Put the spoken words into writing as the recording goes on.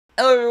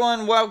Hello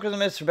everyone, welcome to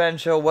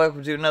MrBenShow.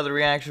 Welcome to another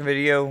reaction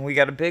video. We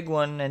got a big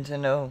one.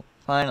 Nintendo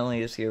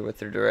finally is here with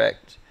their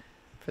Direct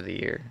for the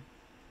year.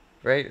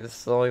 Right? This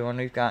is the only one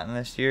we've gotten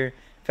this year.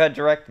 We've had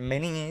Direct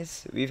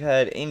Minis, we've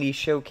had indie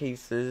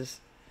showcases,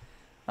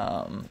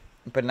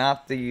 but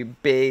not the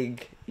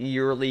big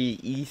yearly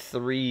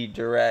E3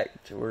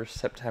 Direct or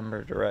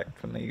September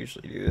Direct when they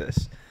usually do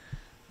this.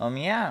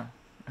 Yeah,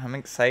 I'm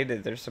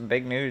excited. There's some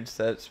big news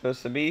that's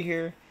supposed to be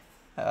here.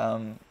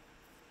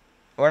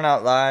 We're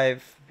not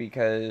live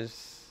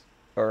because,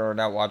 or we're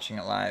not watching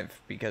it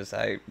live because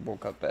I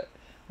woke up at,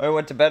 I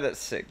went to bed at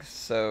 6,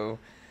 so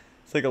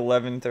it's like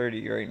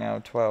 11:30 right now,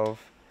 12.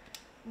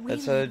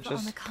 Let's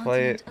just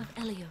play it,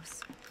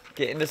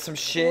 get into some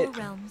shit.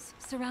 Realms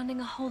surrounding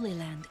a holy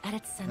land at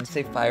its center. Let's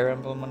say Fire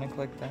Emblem when I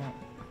click that.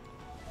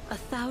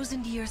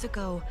 1,000 years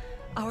ago,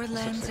 our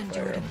lands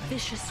endured a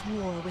vicious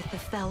war with the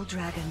Fell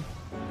Dragon.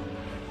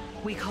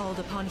 We called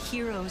upon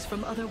heroes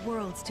from other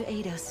worlds to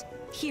aid us.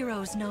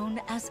 Heroes known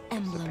as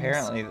emblems.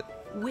 Apparently,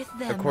 with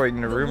them, according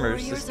to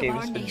rumors, this game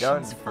has been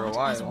done for a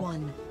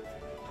while.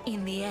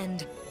 In the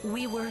end,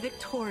 we were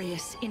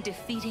victorious in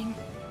defeating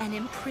and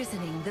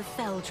imprisoning the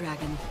Fell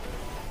Dragon.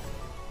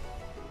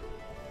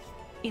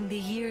 In the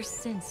years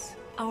since,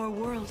 our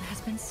world has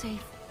been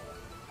safe.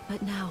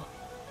 But now,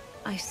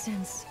 I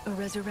sense a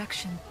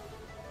resurrection.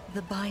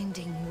 The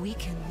binding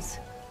weakens.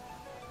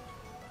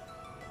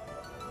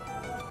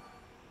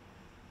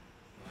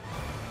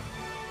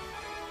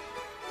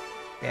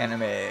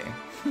 Anime.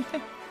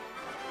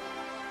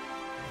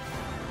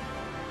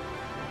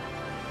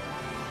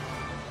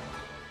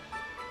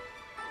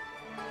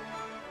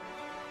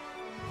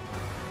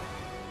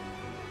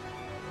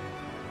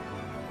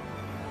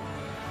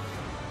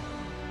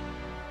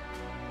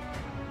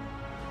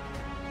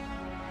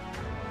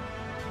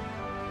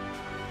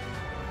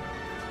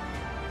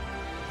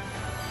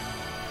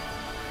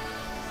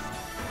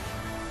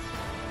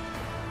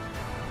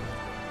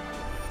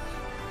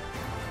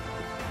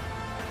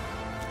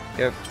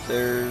 Yep,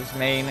 there's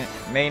main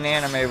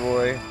anime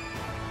boy.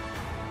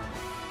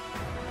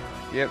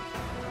 Yep,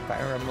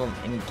 Fire Emblem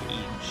Engage.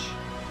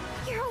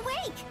 You're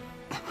awake!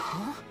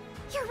 Huh?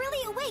 You're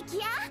really awake,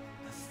 yeah?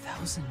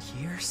 1,000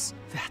 years?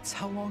 That's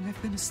how long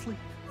I've been asleep.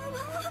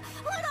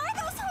 What are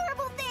those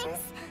horrible things?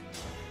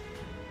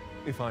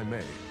 If I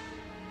may,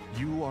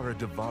 you are a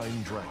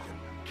divine dragon,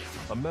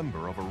 a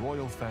member of a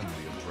royal family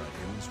of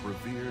dragons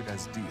revered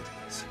as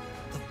deities.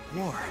 The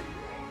war.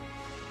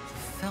 The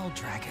Fell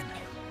Dragon.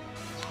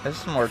 This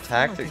is more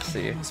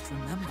tacticsy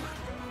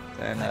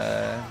than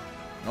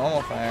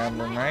normal Fire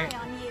Emblem, right?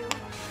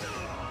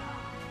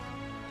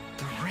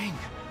 The ring.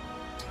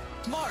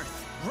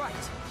 Marth, right.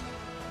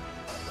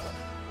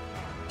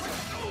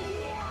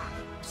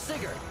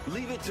 Sigurd,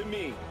 leave it to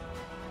me.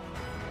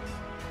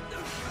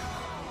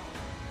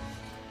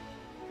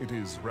 It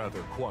is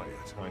rather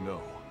quiet, I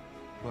know,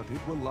 but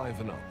it will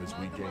liven up as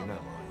we gain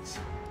allies.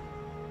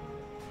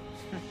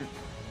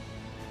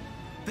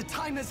 The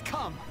time has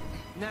come.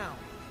 Now,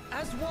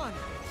 as one,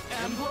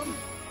 Emblem,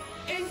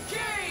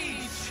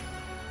 engage!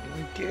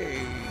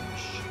 Engage.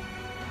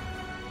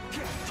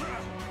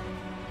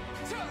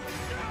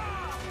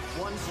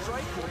 One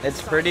strike. It's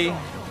pretty.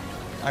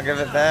 I'll give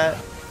it that.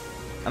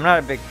 I'm not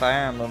a big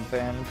Fire Emblem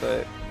fan,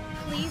 but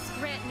Please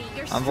grant me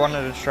your I've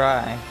wanted to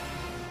try.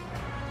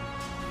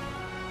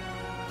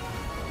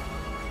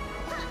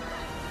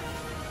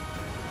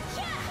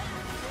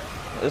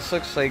 This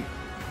looks like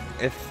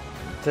if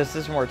this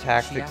is more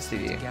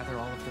tacticsy. Gather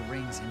all of the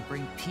rings and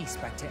bring peace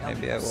back to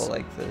Maybe I will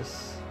like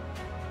this.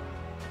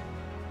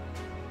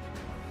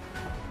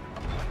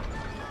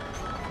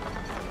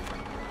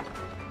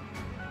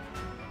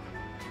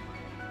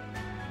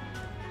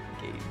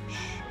 Engage.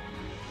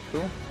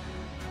 Cool.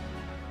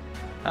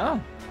 Oh.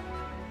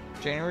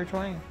 January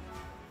 20th.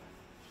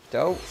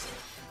 Dope.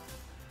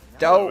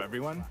 Hello Dope.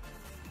 everyone.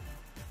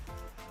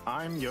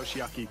 I'm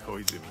Yoshiaki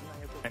Koizumi,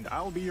 and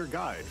I'll be your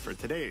guide for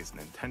today's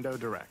Nintendo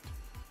Direct.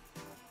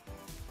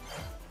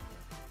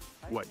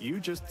 What you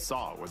just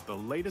saw was the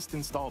latest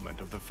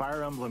installment of the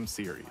Fire Emblem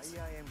series,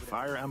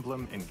 Fire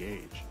Emblem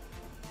Engage.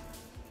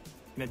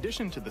 In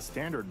addition to the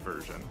standard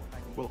version,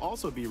 we'll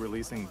also be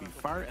releasing the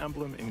Fire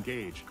Emblem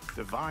Engage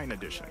Divine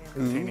Edition,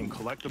 containing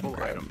collectible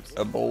items.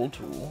 A bowl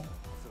tool.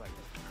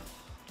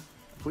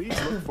 Please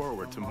look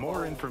forward to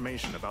more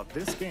information about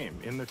this game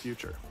in the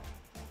future.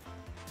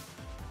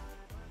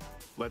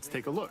 Let's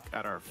take a look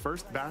at our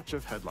first batch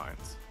of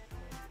headlines.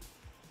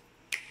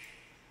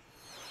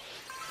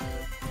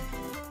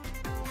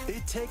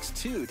 It takes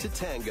two to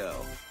tango.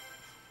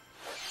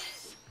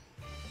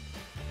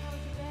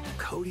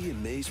 Cody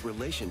and May's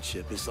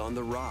relationship is on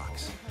the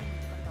rocks.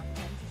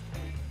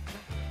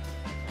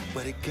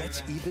 But it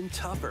gets even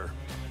tougher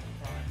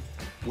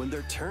when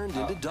they're turned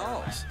into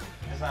dolls.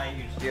 It's not a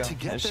huge deal. To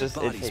get It's their just,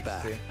 bodies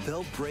back,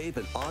 they'll brave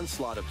an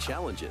onslaught of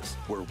challenges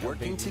where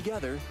working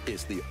together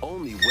is the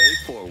only way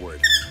forward.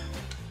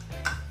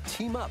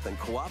 Team up and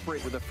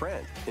cooperate with a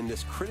friend in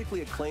this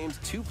critically acclaimed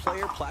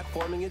two-player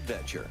platforming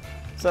adventure.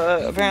 It's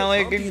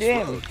apparently a good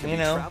game, you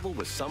know. Travel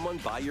with someone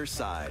by your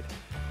side.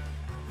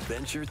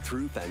 Venture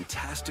through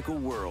fantastical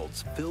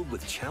worlds filled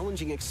with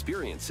challenging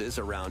experiences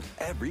around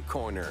every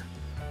corner.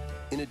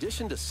 In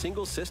addition to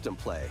single system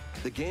play,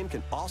 the game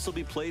can also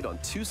be played on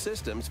 2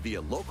 systems via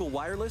local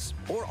wireless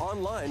or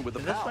online with a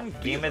Is this pal one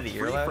via Game the of the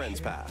Year free last Friends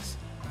year? Pass.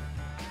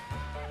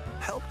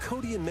 Help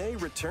Cody and May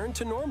return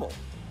to normal.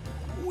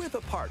 With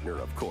a partner,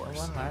 of I course.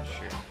 won last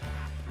year.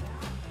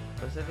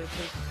 Was it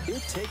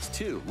It Takes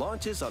Two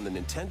launches on the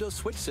Nintendo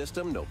Switch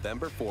system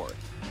November 4th.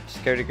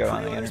 Scared to go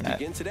on the Pre-orders internet.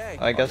 begin today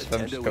I guess on if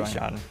I'm just Nintendo going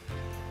eShop.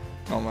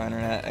 on my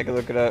internet, I can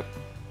look it up.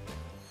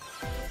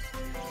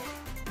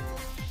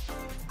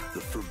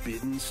 The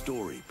forbidden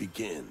story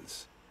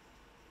begins.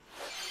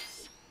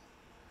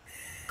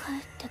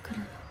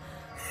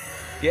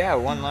 Yeah, I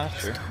won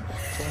last year.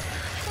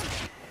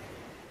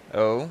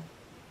 Oh.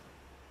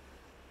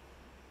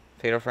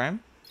 Fatal Frame?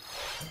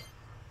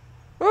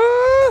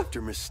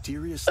 After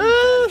mysteriously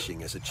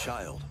vanishing as a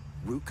child,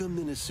 Ruka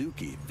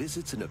Minazuki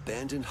visits an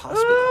abandoned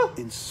hospital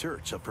in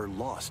search of her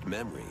lost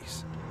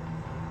memories.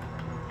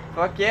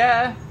 Fuck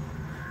yeah!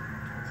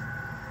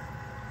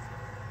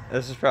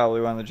 This is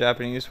probably one of the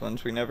Japanese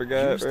ones we never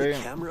got, Use the right?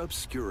 camera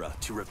obscura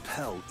to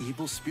repel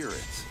evil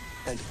spirits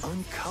and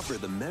uncover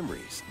the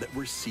memories that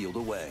were sealed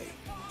away.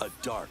 A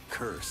dark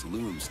curse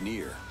looms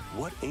near.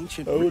 What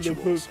ancient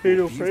rituals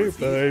will be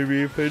revealed?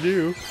 if I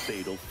do.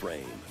 Fatal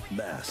Frame,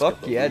 Mask Fuck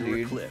of the yeah, Lunar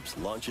dude. Eclipse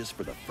launches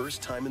for the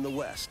first time in the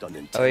West on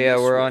Nintendo Oh yeah,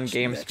 we're on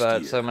Switch next GameSpot,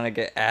 year. so I'm gonna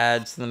get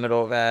ads in the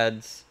middle of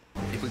ads.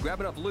 If we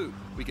grab enough loot,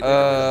 we can make our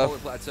way to the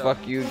Polar Plateau.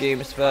 Fuck you,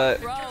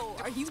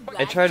 GameSpot.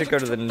 I tried to go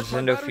to the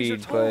Nintendo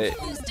feed, but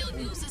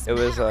it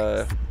was,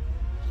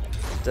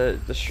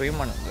 the stream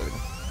wouldn't load.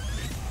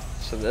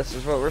 So this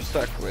is what we're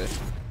stuck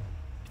with.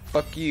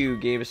 Fuck you,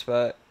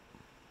 GameSpot.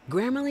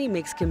 Grammarly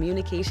makes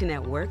communication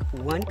at work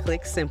one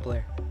click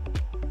simpler.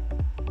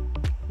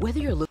 Whether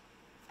you're looking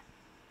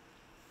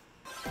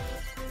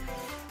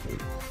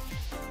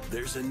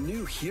There's a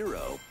new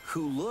hero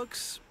who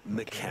looks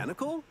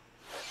mechanical?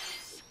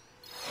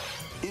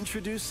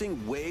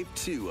 Introducing Wave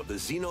 2 of the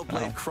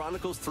Xenoblade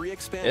Chronicles 3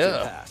 expansion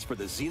Yeah. pass for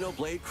the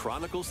Xenoblade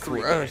Chronicles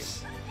 3 Gross.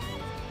 game.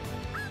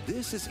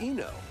 This is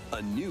Ino,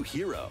 a new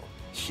hero.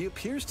 She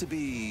appears to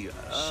be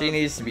She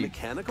needs to be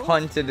mechanical?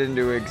 punted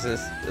into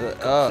existence.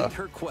 Complete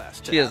her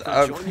quest to She is have her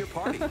ugly. join your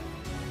party.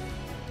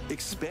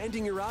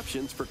 Expanding your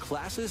options for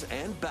classes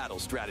and battle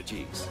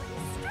strategies.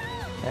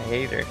 I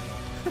hate her.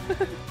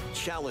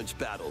 Challenge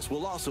battles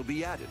will also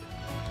be added.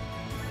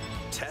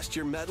 Test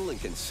your mettle in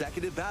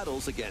consecutive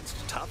battles against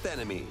tough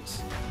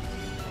enemies.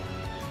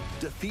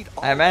 Defeat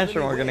all I imagine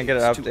enemy we're gonna get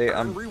an waves to update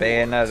on earn rewards.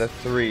 Bayonetta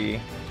 3.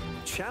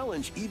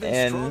 Challenge even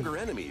And stronger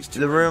enemies to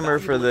the earn rumor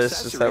for valuable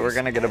this is that we're accessories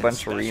gonna get a and bunch of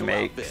special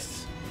remakes.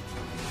 outfits.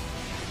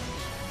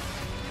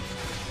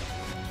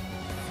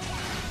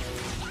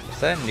 Is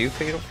that a new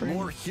Fatal Frame?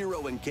 More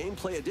hero and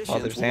gameplay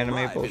additions there's will anime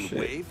arrive bullshit. in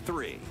Wave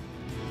 3.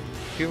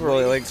 People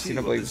really like Wave 2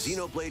 of the Xenoblade.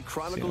 Xenoblade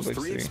Chronicles Xenoblade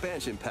 3 3.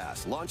 expansion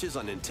pass launches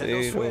on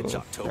Nintendo Switch Fatal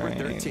October Frame.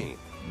 13th.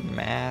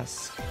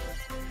 Mask.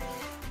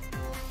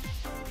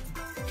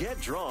 Get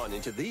drawn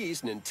into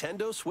these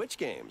Nintendo Switch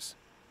games.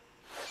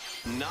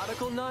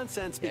 Nautical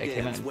nonsense Yeah, it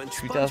came out begins in when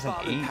SpongeBob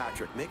 2008. and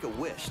Patrick make a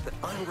wish that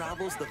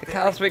unravels the very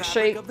cosmic fabric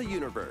shape. of the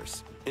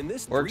universe. In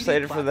this We're 3D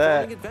excited for platforming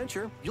that.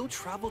 adventure, you'll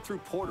travel through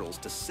portals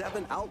to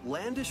 7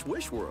 outlandish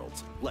wish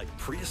worlds, like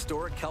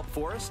prehistoric kelp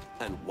forest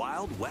and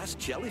Wild West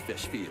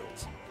jellyfish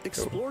fields.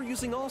 Explore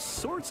using all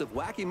sorts of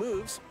wacky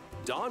moves,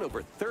 don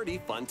over 30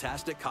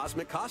 fantastic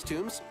cosmic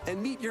costumes,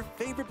 and meet your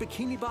favorite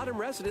Bikini Bottom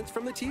residents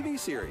from the TV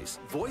series,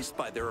 voiced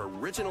by their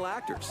original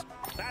actors.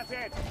 That's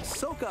it!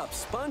 Soak up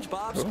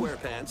SpongeBob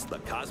SquarePants, The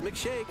Cosmic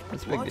Shake,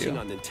 That's a big launching deal.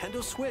 on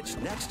Nintendo Switch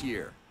next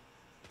year.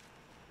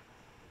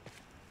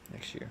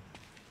 Next year.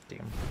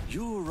 Damn.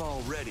 You're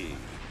already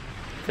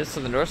Fist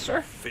of the North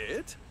Star?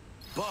 fit?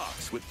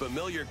 Box with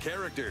familiar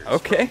characters.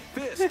 Okay.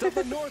 from Fist of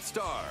the North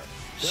Star.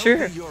 They'll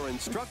Sure. be your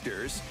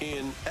instructors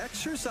in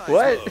exercise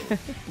What? mode,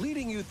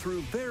 leading you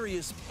through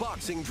various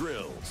boxing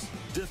drills.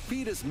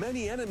 Defeat as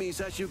many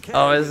enemies as you can.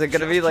 Oh, is with it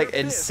gonna be just like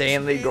your fists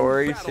insanely in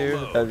gory battle too?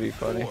 mode. That'd be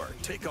funny. Or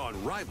take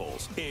on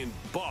rivals in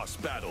boss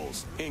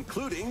battles,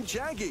 including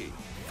Jaggy.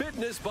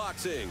 Fitness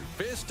boxing,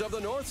 Fist of the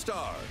North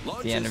Star. At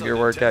the end of your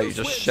workout, you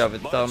just shove a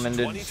thumb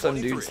into some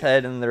dude's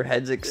head and their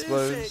heads This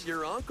explode. ain't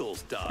your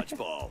uncle's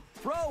dodgeball.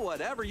 Throw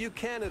whatever you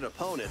can at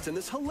opponents in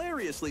this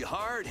hilariously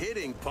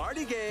hard-hitting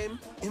party game.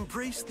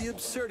 Embrace the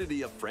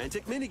absurdity of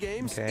frantic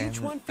minigames, Okay,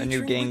 each one a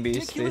new featuring game beast,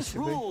 ridiculous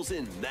basically. rules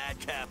in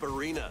madcap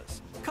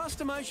arenas.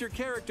 Customize your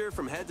character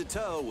from head to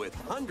toe with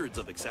hundreds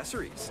of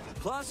accessories.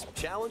 Plus,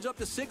 challenge up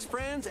to 6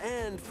 friends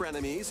and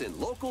frenemies in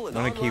local and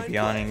I'm gonna online keep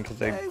yawning play.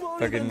 'cause I They won't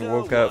fucking even know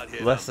woke up what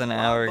hit less 'em. than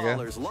an hour ago.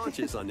 Ballers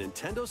launches on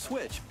Nintendo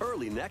Switch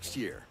early next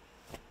year.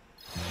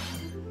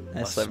 I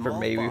A slept for small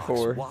maybe box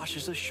 4.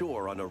 washes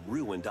ashore on a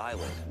ruined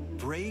island.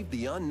 Brave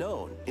the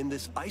unknown in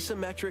this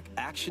isometric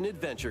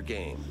action-adventure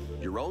game.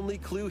 Your only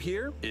clue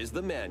here is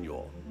the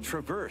manual.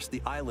 Traverse the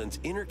island's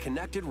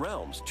interconnected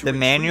realms to The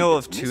manual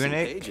of retrieve its missing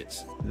Tunic,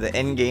 pages. the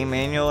in-game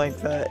manual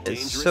like that, is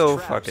Dangerous so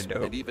traps fucking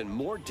dope. And even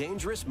more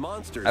dangerous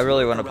monsters I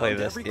really lurk want to play around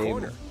this every game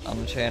corner. on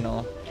the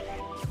channel.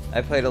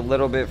 I played a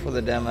little bit for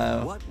the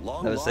demo. What That was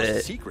long-lost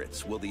it.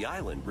 secrets will the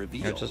island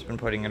reveal? I've just been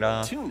putting it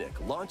off. Tunic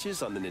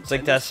launches on the Nintendo It's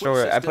like that Switch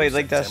store. I system played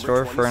like that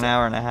September store for an 22nd.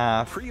 hour and a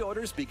half.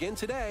 Pre-orders begin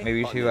today.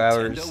 Maybe on 2 Nintendo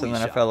hours, and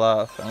then I eShop. fell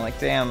off. I'm like,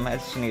 damn, I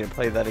just need to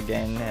play that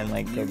again and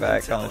like go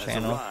back on the Has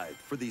channel. arrived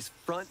for these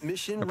front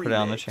mission Or put it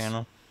on the remakes.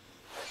 channel.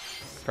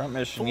 Front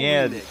mission, Full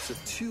yeah. remakes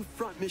of 2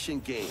 front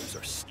mission games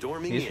are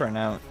storming He's in.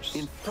 pronounced.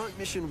 In Front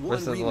Mission 1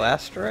 Was it the remake,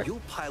 last direct?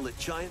 you'll pilot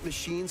giant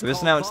machines It was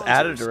called announced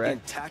at a Bonzers direct. in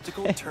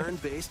tactical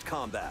turn-based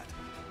combat.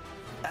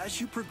 As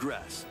you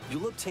progress,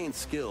 you'll obtain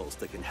skills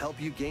that can help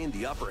you gain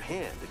the upper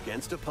hand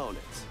against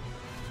opponents.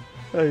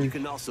 You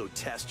can also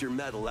test your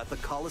mettle at the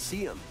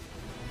Coliseum.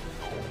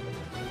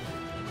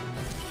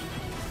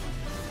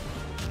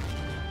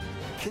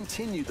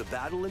 Continue the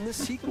battle in the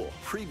sequel,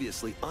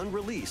 previously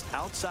unreleased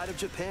outside of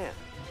Japan.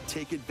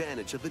 Take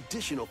advantage of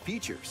additional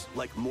features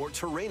like more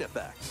terrain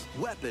effects,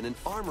 weapon and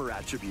armor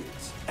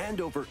attributes,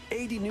 and over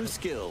 80 new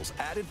skills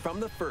added from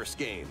the first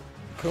game.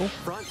 Cool.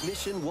 Front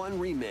Mission 1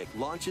 Remake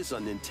launches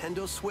on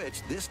Nintendo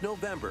Switch this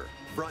November.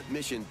 Front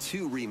Mission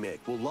 2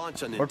 Remake will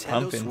launch on We're Nintendo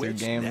pumping through Switch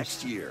games.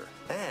 next year.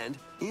 And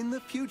in the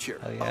future,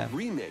 Hell yeah. a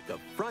remake of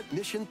Front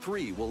Mission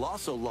 3 will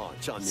also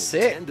launch on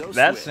Sick. Nintendo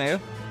That's Switch. new.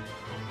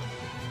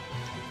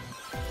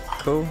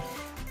 Cool.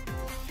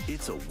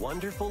 It's a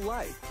wonderful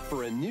life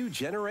for a new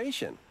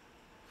generation.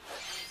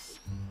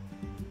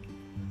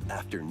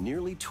 After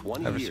nearly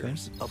 20 Ever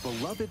years, a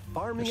beloved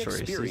farming Story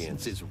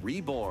experience seasons. is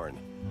reborn.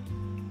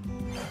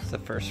 It's the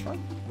first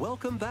one.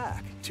 Welcome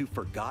back to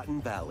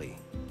Forgotten Valley.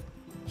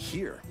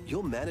 Here,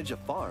 you'll manage a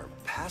farm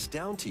passed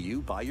down to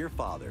you by your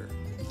father.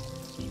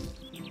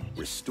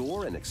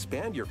 Restore and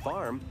expand your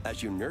farm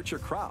as you nurture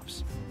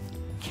crops.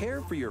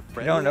 Care for your You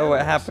friendly don't know what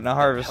animals happened to and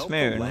Harvest help the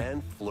Moon.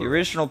 land The flourish.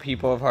 original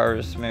people of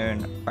Harvest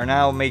Moon are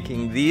now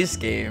making these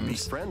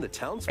games, Befriend the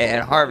townsfolk and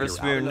while Harvest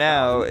you're out in Moon the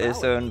now Forgotten is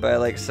Valley. owned by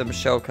like some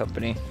shell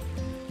company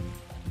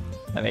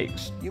that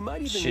makes You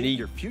might even meet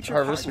your shitty future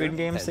Harvest partner Moon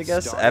games, I and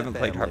guess. start I a haven't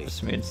played family.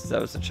 Harvest Moon since I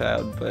was a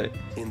child, but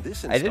In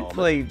this I did installment,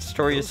 play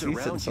Story of those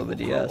around Seasons you on the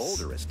will grow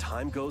DS. older as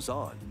time goes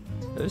on.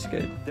 It was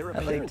good. Their I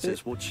liked appearances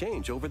it. will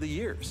change over the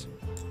years.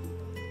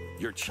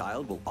 Your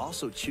child will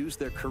also choose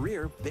their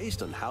career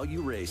based on how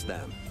you raise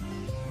them.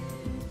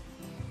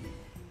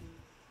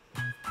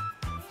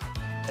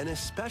 An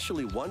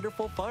especially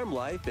wonderful farm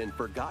life in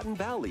Forgotten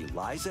Valley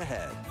lies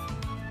ahead.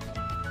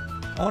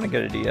 I want to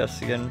get a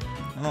DS again.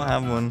 I don't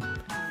have one.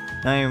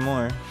 Not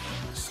anymore.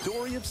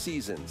 Story of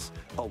Seasons,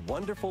 A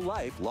Wonderful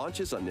Life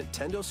launches on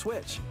Nintendo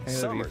Switch, Hey, that'd be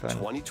summer fun.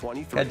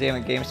 2023. God damn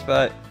it,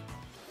 GameSpot.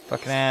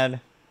 Fucking ad.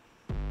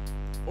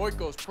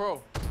 Oikos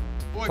Pro.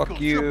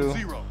 Fuck you.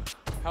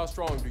 How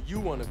strong do you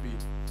want to be?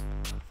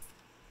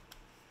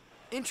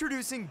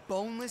 Introducing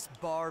boneless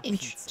bar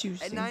pizza. At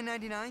Introducing.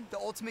 $9.99, the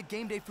ultimate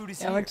game day food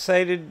is I'm here.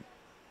 excited.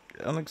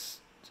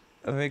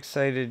 I'm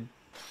excited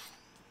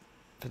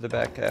for the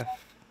back half.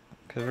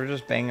 Because we're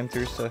just banging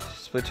through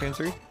stuff. Splatoon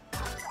 3?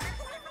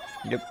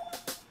 Yep.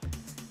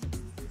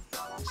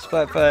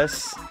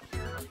 Splatfest.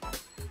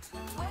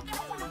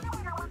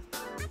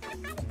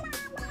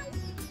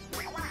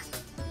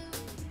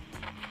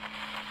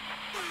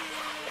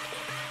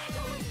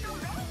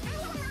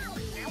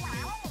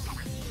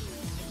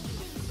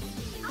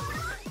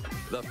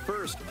 The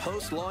first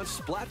post-launch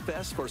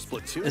Splatfest for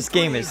Splatoon This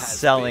game 3 is has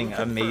selling been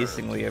confirmed.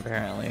 amazingly,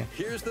 apparently.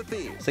 Here's the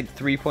theme. It's like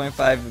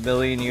 3.5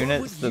 billion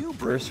units would the you bring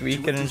first to a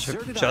weekend in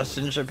deserted just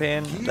in island?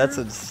 Japan. Gear, That's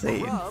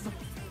insane. grub,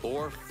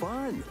 or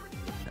fun.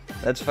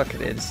 That's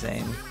fucking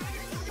insane.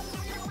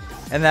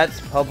 And that's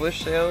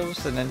published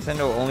sales, and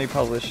Nintendo only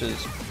publishes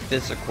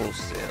physical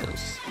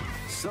sales.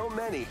 So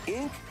many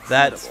incredible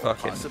That's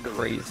fucking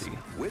possibilities. crazy.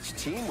 Which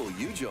team will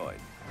you join?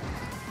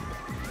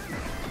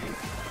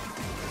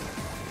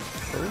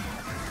 Cool.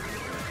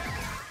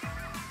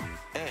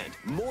 And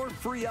more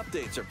free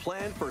updates are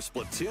planned for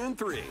Splatoon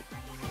 3.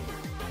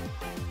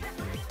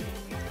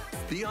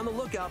 Be on the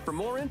lookout for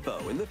more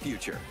info in the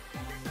future.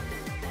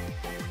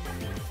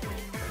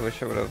 I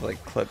wish I would have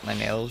like clipped my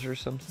nails or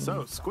something.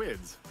 So,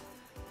 Squids,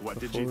 what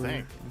did you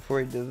think?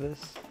 Before I did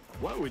this?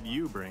 What would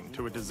you bring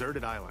to a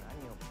deserted island?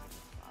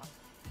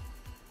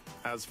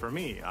 As for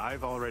me,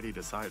 I've already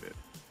decided.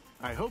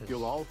 I hope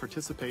you'll all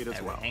participate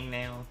as well.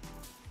 Hangnail.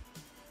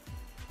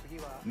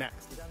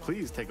 Next,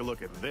 please take a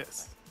look at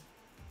this.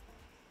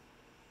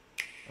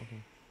 Okay.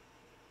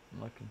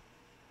 I'm looking.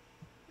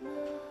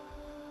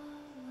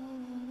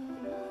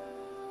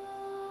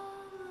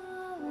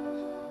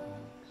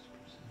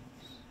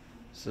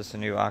 Is this a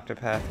new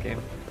Octopath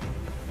game?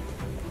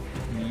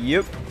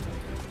 Yep.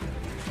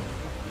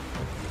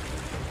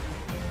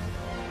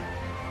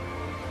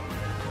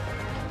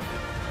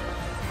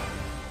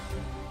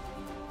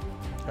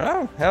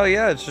 Oh, hell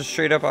yeah, it's just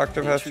straight up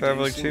Octopath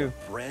Traveler Introducing 2.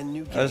 a brand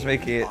new I was game,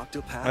 making it,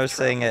 Octopath I was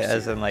saying it Traveler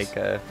as in series.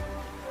 like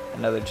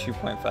another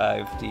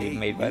 2.5D 8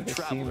 made by new this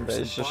team, travelers but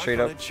it's just embark straight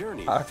on up a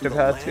journey through the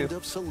Octopath land 2.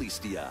 of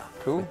Celestia.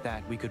 Cool. With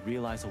that, we could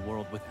realize a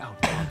world without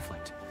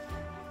conflict,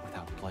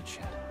 without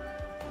bloodshed.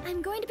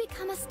 I'm going to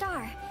become a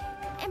star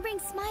and bring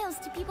smiles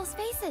to people's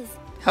faces.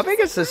 How big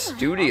is this Zelda.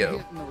 studio?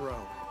 Hit in a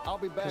row. I'll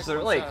be back they're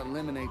once like, I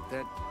eliminate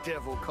that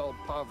devil called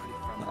poverty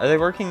from are they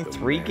working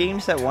 3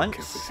 games at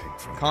once?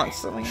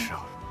 Constantly?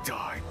 Shall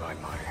die by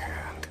my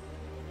hand.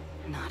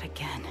 Not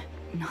again.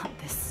 Not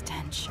this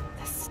stench.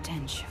 The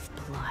stench of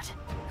blood.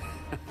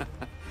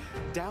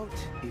 Doubt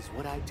is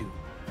what I do.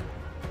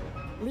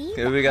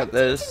 Okay, we got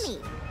this.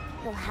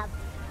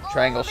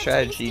 Triangle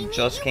Strategy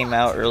just came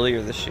out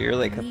earlier this year,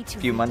 like a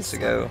few months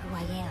ago.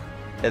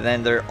 And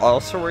then they're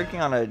also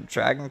working on a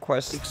Dragon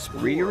Quest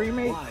III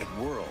remake. Wide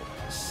world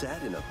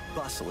set in a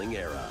bustling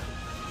era.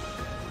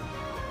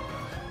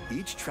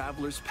 Each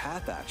traveler's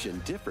path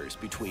action differs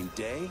between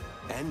day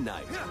and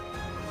night.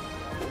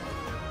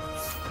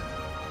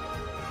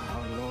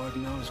 Our Lord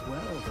knows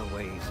well the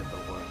ways of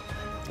the world.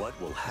 What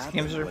will happen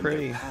games are when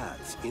pretty. their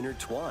paths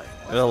intertwine?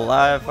 There's a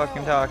lot of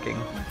fucking talking.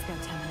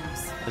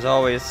 There's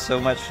always so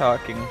much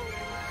talking.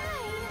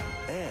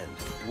 And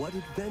what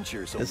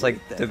adventures It's like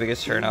await the them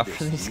biggest in turnoff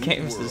for this these new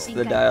games is world?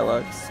 the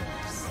dialogue.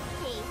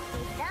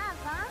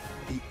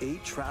 The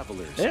 8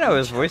 travelers. I didn't know it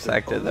was each voice have their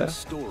acted, own though.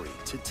 Story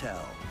to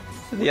tell.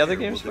 So the other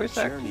Where game's will voice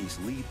their acted? journeys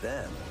lead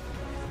them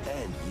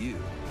and you.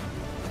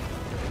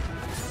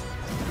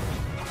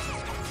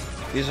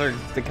 These are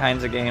the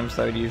kinds of games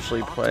that I would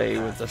usually play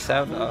with the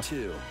sound off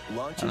 2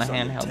 launches on a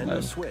handheld Nintendo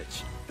mode.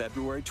 Switch,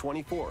 February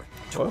 24th,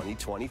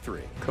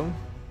 2023. Cool.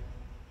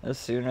 That's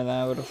sooner than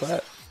I would have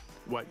thought.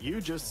 What you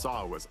just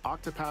saw was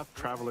Octopath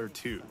Traveler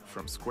 2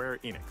 from Square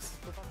Enix.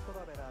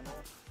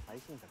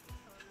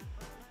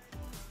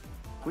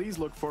 Please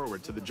look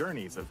forward to the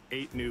journeys of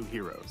 8 new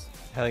heroes.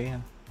 Hell yeah.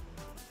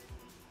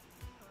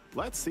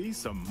 Let's see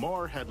some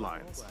more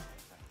headlines.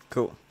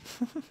 Cool.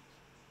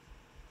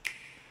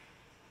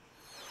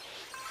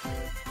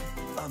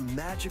 A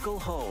magical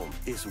home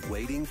is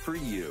waiting for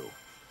you.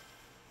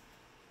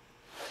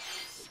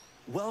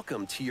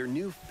 Welcome to your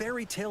new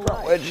fairy tale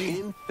life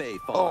in Fae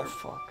Farm. Oh,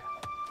 fuck.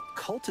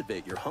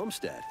 Cultivate your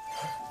homestead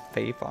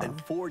Fae Farm.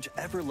 and forge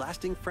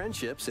everlasting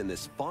friendships in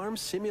this farm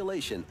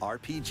simulation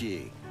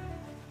RPG.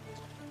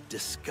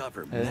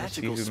 Discover Let's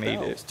magical see who made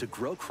spells it. to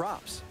grow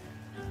crops.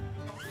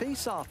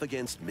 Face off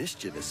against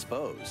mischievous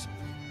foes.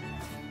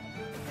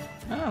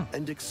 Oh.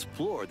 And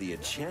explore the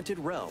enchanted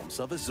realms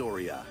of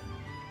Azoria.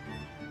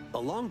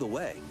 Along the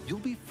way, you'll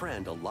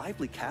befriend a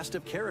lively cast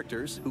of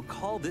characters who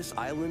call this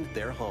island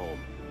their home.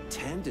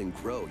 Tend and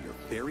grow your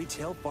fairy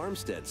tale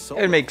farmstead solo.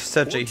 It would make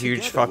such a or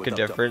huge together fucking with up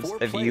to difference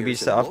 4 if players in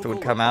Ubisoft would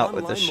local come out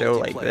with a online show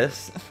like multiplayer.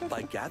 this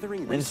By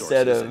gathering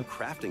instead resources of and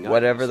crafting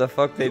whatever items, the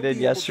fuck they you'll did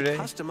be able to yesterday.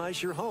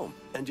 Customize your home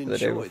and The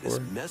day enjoy this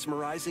before.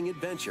 mesmerizing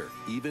adventure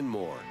even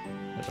more.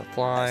 There's a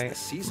fly. As the I'm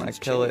seasons gonna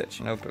kill it.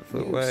 change, Nope, it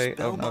flew new away.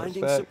 Oh, no, it's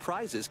spellbinding back.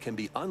 surprises can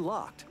be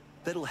unlocked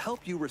that'll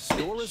help you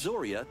restore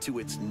Azoria to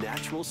its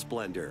natural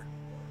splendor.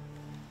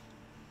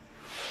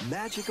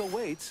 Magic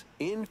awaits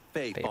in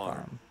Fae Fae Farm,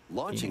 Farm.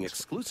 launching Phoenix.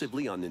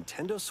 exclusively on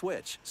Nintendo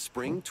Switch,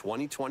 spring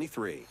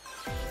 2023.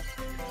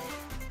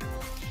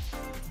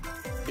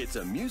 It's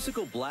a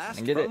musical blast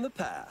And get from it. the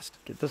past.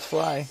 Get this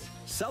fly.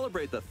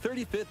 Celebrate the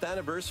 35th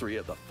anniversary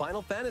of the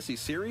Final Fantasy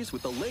series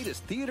with the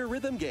latest theater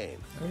rhythm game.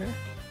 Okay.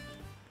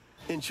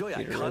 Enjoy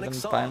Theater iconic rhythm,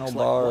 songs Final like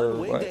Bar, or One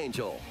Winged what?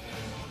 Angel,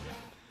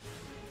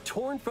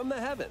 Torn from the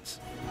Heavens,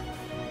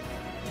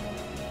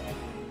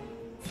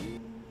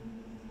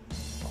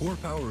 Core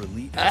Power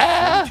Elite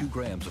has 42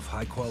 grams of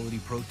high-quality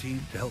protein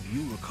to help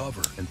you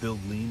recover and build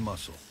lean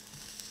muscle.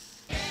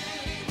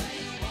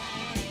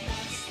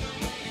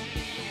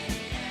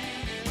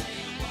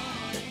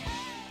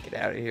 Get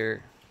out of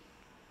here.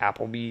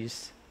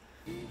 Applebee's.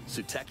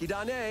 Suteki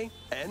Dane,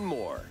 and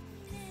more.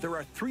 There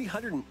are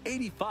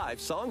 385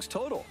 songs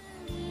total.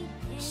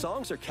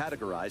 Songs are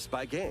categorized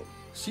by game,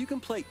 so you can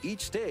play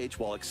each stage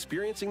while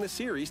experiencing the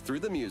series through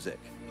the music.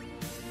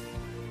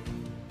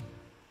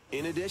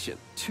 In addition,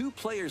 2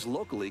 players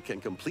locally can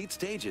complete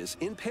stages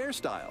in pair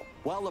style,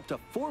 while up to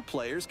 4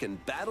 players can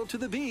battle to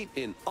the beat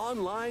in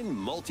online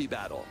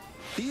multi-battle.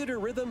 Theater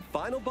Rhythm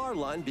Final Bar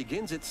Line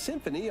begins its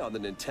symphony on the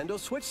Nintendo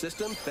Switch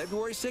system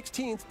February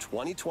 16th,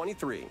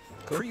 2023.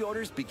 Cool.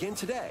 Pre-orders begin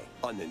today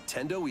on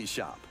Nintendo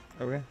eShop.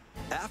 Okay.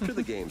 After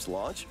the game's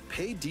launch,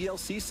 paid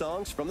DLC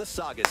songs from the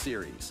Saga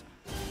series,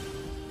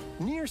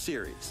 Nier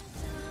series,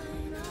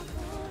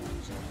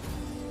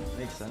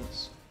 Makes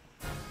sense.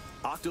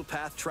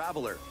 Octopath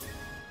Traveler,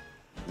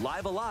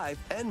 Live Alive,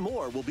 and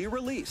more will be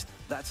released.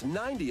 That's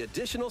 90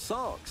 additional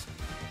songs.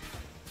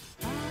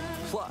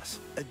 Plus,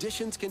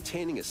 editions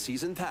containing a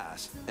season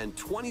pass and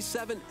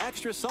 27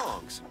 extra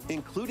songs,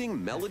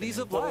 including Melodies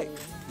of Life,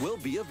 will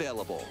be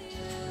available.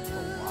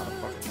 A lot of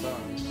fucking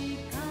songs.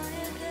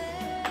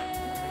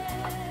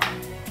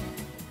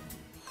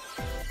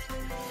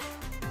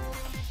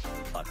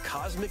 A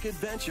cosmic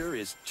adventure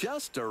is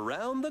just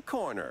around the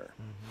corner.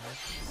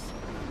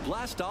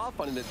 Blast off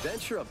on an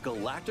adventure of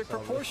galactic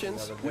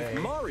proportions with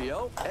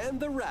Mario and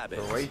the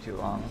Rabbids. For way too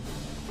long.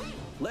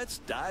 Let's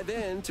dive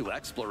into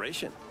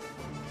exploration.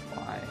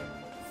 Why?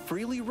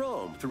 Freely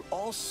roam through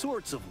all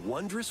sorts of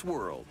wondrous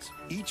worlds,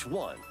 each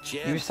one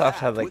Ubisoft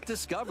had, jam-packed like, with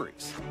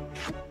discoveries.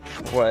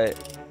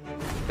 What?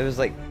 It was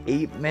like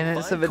 8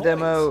 minutes of a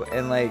demo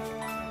and like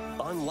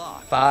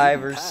unlock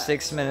 5 or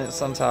 6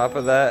 minutes on top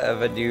of that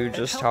of a dude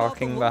just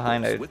talking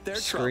behind a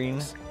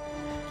screen.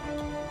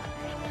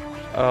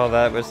 Oh,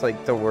 that was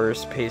like the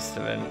worst paced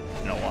event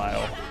in a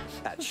while.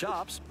 At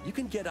shops, you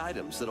can get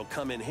items that'll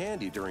come in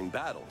handy during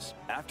battles.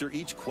 After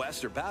each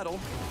quest or battle,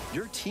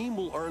 your team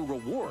will earn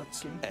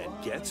rewards and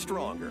get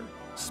stronger.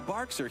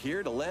 Sparks are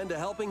here to lend a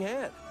helping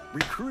hand.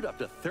 Recruit up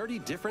to 30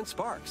 different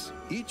Sparks,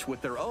 each with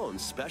their own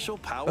special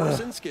powers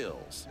and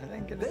skills.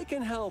 They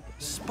can help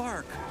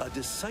spark a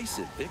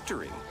decisive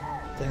victory.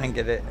 Didn't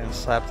get it and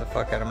slapped the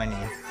fuck out of my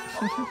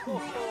knee.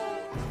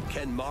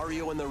 Can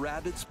Mario and the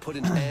Rabbids put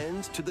an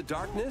end to the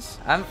darkness?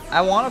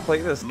 I want to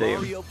play this game.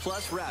 Mario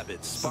Plus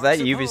Rabbids So that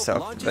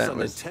Ubisoft event on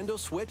was Nintendo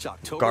Switch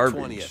October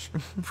garbage.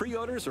 20th.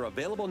 Pre-orders are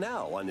available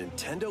now on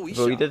Nintendo eShop.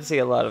 But we did see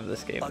a lot of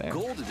this game A there.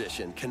 gold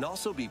edition can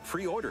also be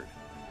pre-ordered,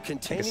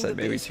 containing said, the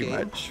maybe base too game,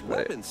 much, but-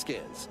 weapon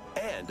skins,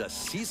 and a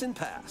season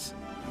pass.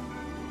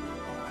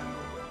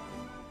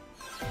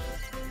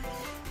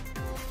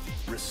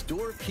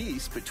 Restore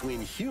peace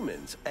between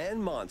humans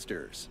and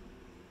monsters.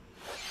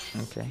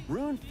 Okay.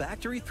 Rune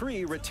Factory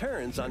 3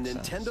 returns on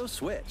Nintendo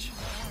Switch.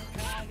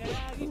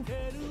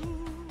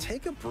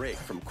 Take a break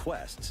from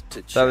quests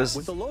to chat was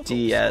with the locals,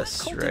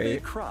 DS, cultivate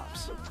right?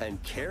 crops,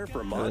 and care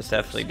for It monsters. was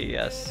definitely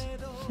DS.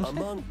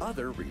 Among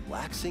other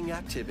relaxing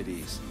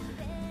activities.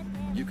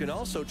 You can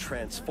also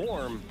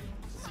transform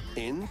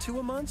into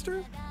a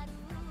monster.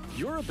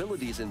 Your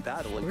abilities in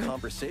battle and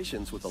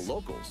conversations with the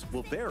locals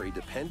will vary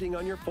depending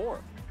on your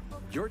form.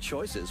 Your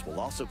choices will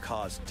also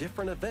cause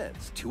different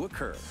events to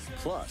occur.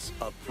 Plus,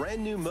 a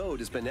brand new mode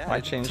has been Why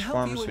added change to help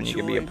forms you when you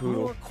can be a enjoy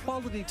poodle? more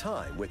quality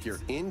time with your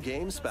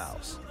in-game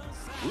spouse.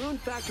 Rune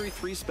Factory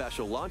 3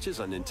 Special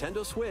launches on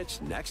Nintendo Switch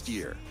next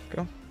year.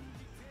 Go.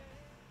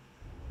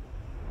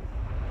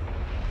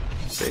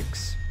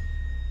 6.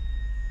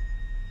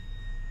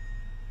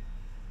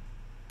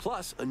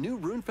 Plus, a new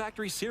Rune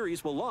Factory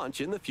series will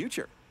launch in the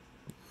future.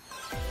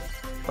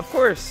 Of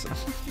course.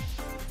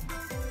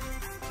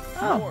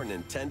 More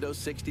Nintendo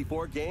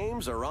 64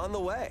 games are on the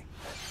way.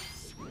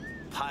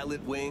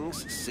 Pilot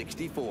Wings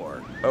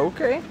 64.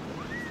 Okay.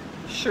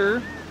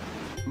 Sure.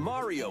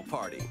 Mario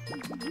Party.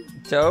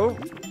 Dope.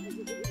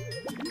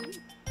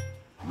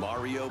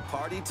 Mario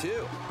Party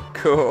 2.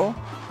 Cool.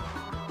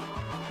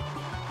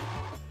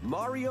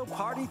 Mario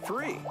Party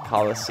 3.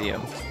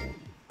 Coliseum.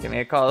 Give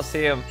me a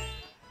Coliseum.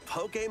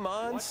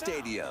 Pokemon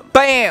Stadium.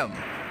 BAM!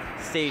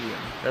 Stadium.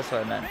 That's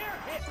what I meant.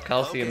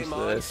 Coliseum's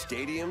Pokemon this.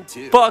 Stadium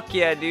 2. Fuck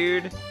yeah,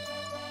 dude.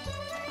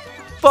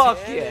 Fuck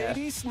yeah.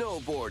 1080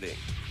 snowboarding.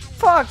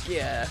 Fuck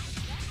yeah.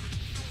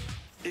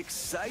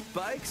 Excite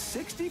Bike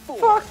 64.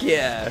 Fuck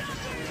yeah.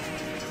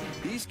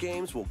 These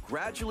games will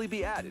gradually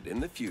be added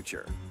in the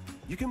future.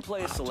 You can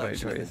play a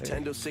selection of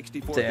 2023. Nintendo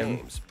 64 Damn.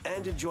 games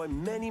and enjoy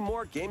many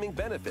more gaming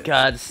benefits.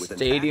 God, with an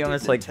Stadium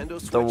active is like Nintendo the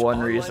Switch one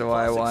Online reason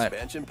why I Plus want.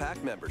 expansion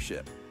pack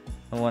membership.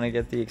 I want to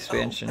get the Oh,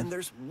 expansion. and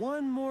there's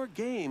one more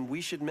game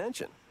we should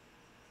mention.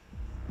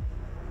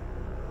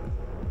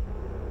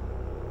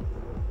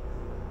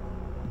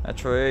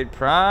 Metroid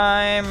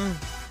Prime.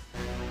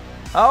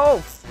 Oh,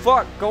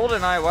 fuck.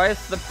 GoldenEye. Why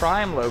is the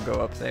Prime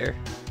logo up there?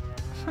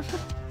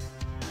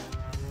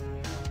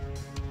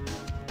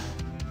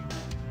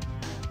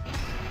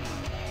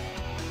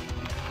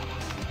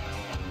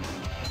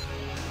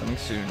 Coming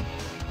soon.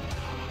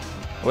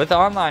 With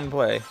online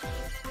play.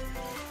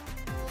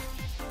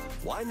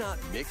 Why not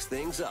mix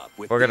things up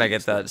with We're gonna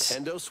these get that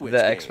Nintendo Switch the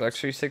games? Xbox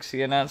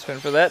 360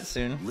 announcement for that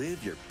soon.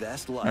 Live your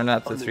best life Or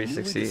not the on the newly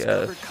 360,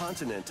 discovered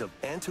continent of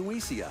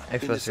Antuisia in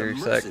Xbox this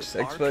Series immersive X,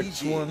 Xbox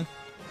RPG. One.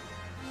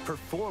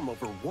 Perform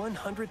over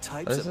 100 What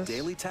types is of this?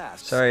 daily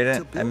tasks Sorry, I to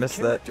didn't. I build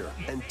missed that. character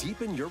and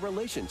deepen your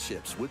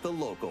relationships with the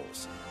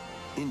locals.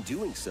 In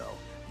doing so,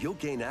 you'll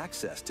gain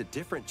access to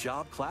different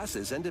job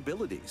classes and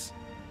abilities.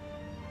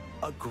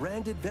 A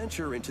grand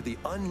adventure into the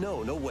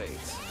unknown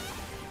awaits.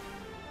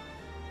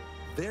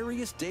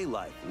 Various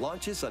Daylight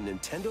launches on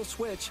Nintendo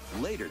Switch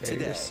later today.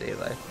 Various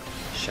Daylight.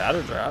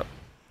 Shadow Drop.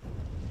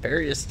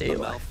 Various The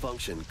Daylight.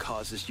 malfunction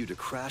causes you to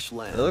crash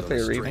land It looked on like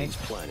a a strange remake.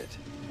 planet.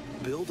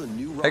 Build a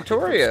new rocket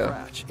Victoria. from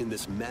scratch in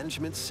this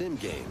management sim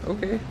game.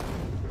 Okay.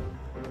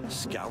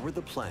 Scour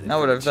the planet. Not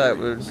for what if that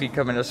materials. would be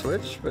coming to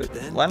Switch, but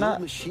Then why build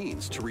not?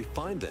 machines to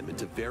refine them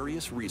into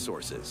various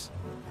resources.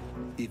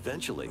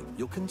 Eventually,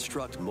 you'll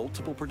construct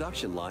multiple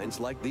production lines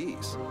like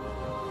these.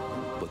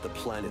 But the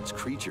planet's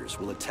creatures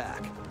will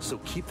attack, so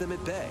keep them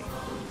at bay.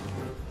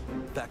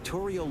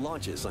 Factorio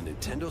launches on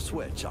Nintendo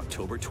Switch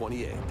October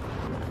 28th.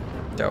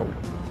 Dope.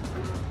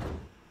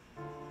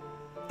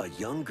 A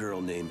young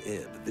girl named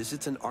Ib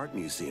visits an art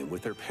museum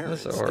with her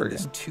parents That's in Oregon.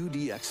 this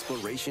 2D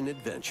exploration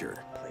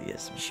adventure.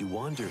 Please. She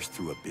wanders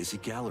through a busy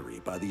gallery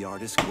by the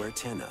artist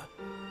Guertena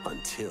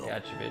until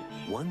Gotcha,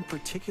 bitch. one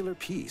particular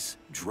piece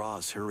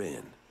draws her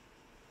in.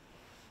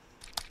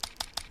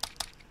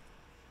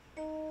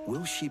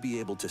 Will she be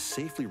able to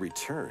safely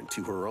return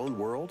to her own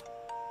world?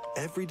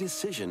 Every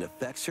decision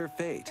affects her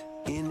fate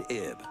in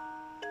Ib.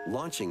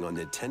 Launching on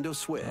Nintendo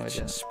Switch,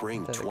 didn't.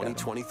 spring I thought I got him.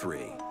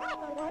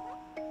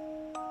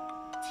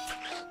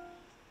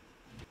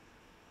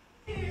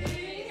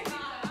 2023.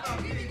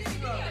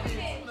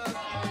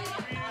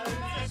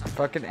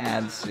 fucking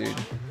ads, dude.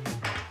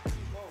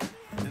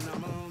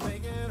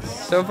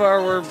 So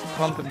far, we're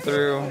pumping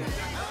through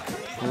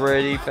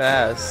pretty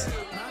fast.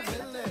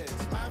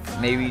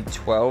 Maybe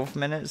 12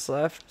 minutes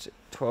left.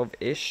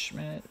 12-ish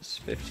minutes,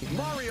 15.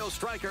 Mario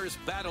Strikers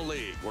Battle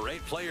League, where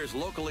 8 players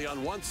locally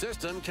on one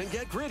system can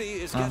get gritty,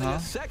 is getting a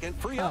second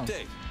free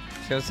update. I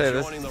was gonna say,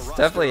 this is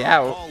definitely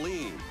out.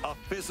 Pauline, a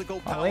physical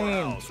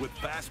powerhouse with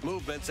fast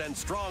movements and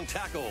strong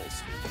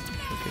tackles.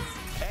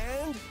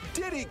 And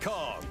Diddy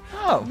Kong,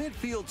 a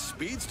midfield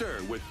speedster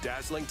with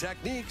dazzling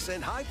techniques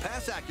and high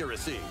pass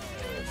accuracy.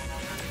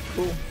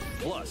 Cool.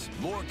 Plus,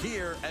 more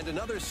gear and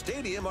another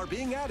stadium are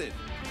being added.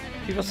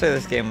 People say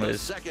this game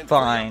was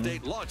fine,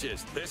 update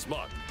launches this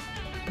month.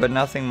 but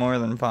nothing more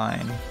than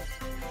fine.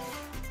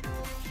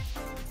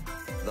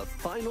 The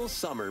final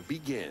summer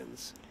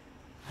begins.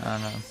 I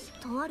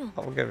don't know.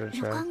 I'll give it a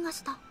try.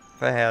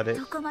 If I had it.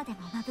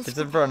 If it's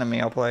in front of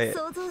me, I'll play it.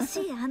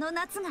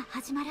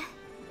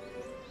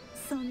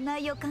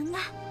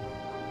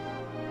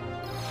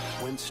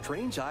 When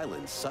strange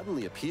islands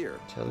suddenly appear,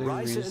 Telly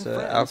Ryza Reed's, and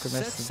friends Alchemist set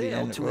at the sail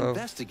end. to Whoa.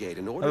 investigate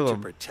in That order was to a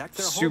protect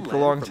their super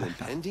long homeland from time.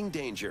 impending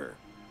danger.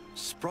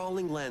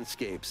 Sprawling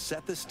landscapes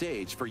set the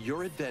stage for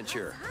your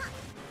adventure.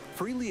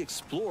 Freely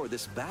explore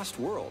this vast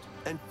world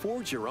and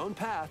forge your own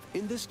path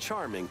in this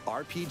charming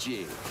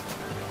RPG.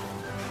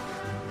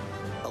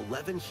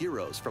 11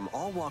 heroes from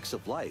all walks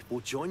of life will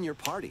join your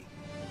party.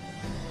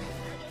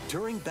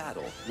 During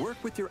battle, work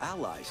with your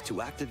allies to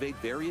activate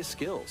various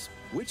skills,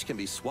 which can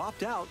be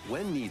swapped out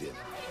when needed.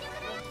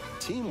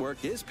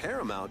 Teamwork is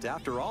paramount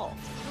after all.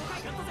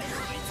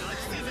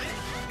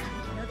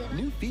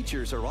 New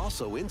features are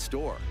also in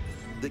store.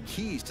 The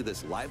keys to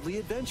this lively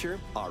adventure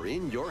are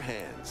in your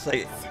hands. It's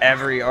like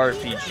every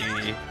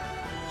RPG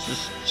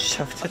just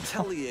shoved it.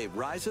 Atelier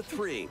Ryza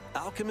 3,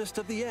 Alchemist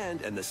of the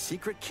End, and the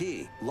Secret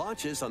Key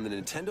launches on the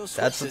Nintendo Switch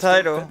That's the system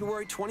title.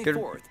 February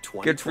 24th,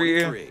 2023. Good for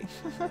you.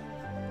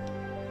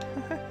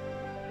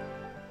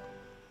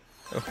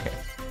 Okay.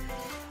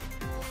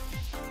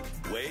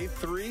 Wave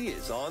 3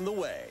 is on the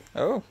way.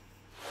 Oh.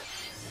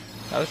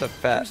 That was a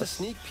fast, Here's a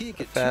sneak peek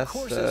at fast, 2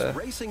 courses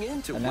racing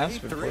into Wave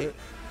announcement 3. for it.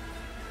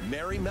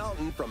 Merry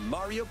Mountain from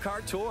Mario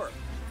Kart Tour.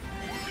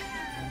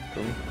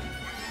 Cool.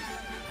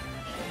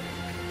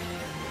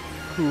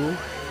 Cool.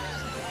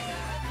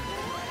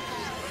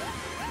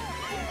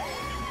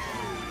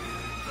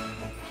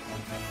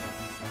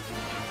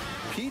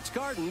 Peach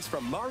Gardens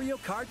from Mario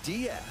Kart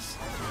DS.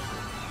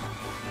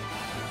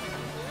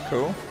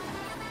 Cool.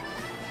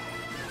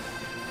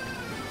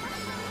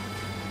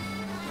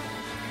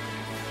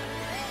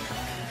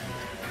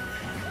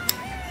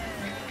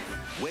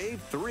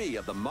 Wave 3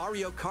 of the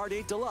Mario Kart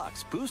 8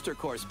 Deluxe Booster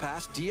Course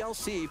Pass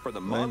DLC for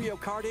the Mario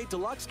Kart 8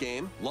 Deluxe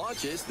game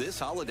launches this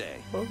holiday.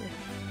 Okay.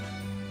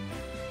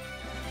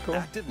 Cool.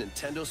 Active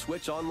Nintendo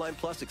Switch Online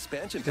Plus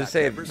expansion To pack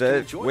say members the can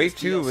enjoy Wave this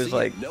 2 was DLC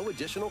like at no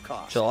additional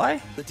cost.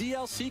 July? The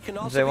DLC can Because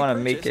also they be want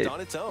to make purchased it on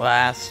its own.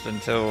 last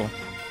until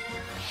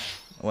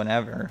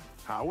whenever.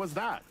 How was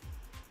that?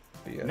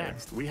 Yeah.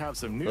 Next, we have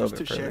some A news little to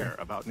bit further. share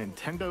about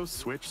Nintendo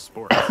Switch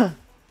Sports.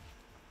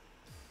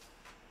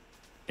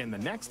 In the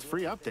next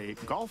free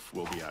update, golf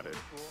will be added.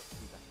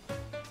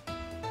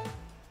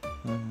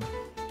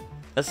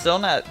 It's still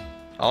not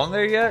on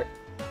there yet?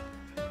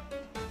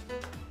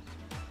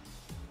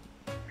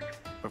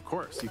 Of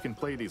course, you can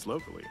play these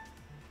locally.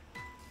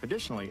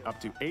 Additionally, up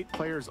to 8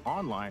 players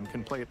online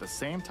can play at the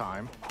same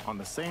time on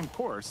the same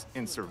course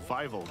in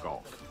survival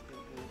golf.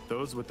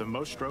 Those with the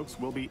most strokes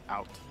will be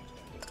out.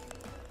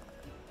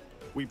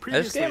 We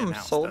previously game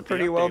announced sold that the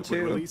pretty well, update would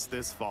too. release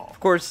this fall. Of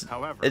course,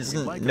 However, it's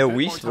we'd like a no bit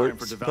Wii more time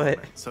for Sports,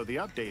 development, but so the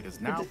update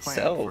is now it planned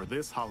sell? for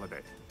this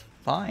holiday.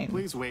 Fine.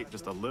 Please wait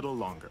just a little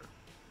longer.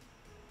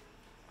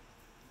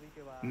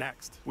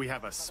 Next, we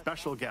have a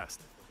special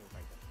guest.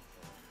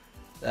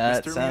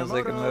 That Mr. sounds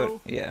like a Miyamoto.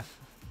 Yeah.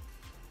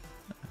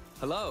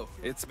 Hello,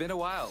 it's been a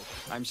while.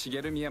 I'm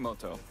Shigeru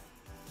Miyamoto.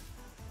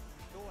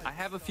 I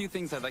have a few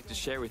things I'd like to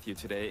share with you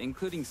today,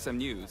 including some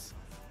news.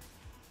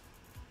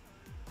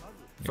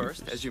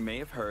 First, as you may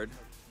have heard,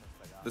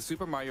 the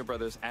Super Mario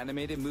Bros.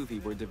 Animated movie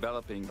we're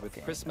developing with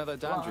Chris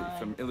Meledandri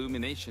from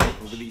Illumination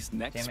will release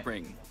next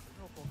spring.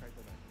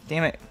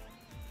 Damn it.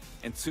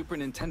 And Super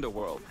Nintendo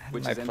World,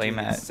 which My is entering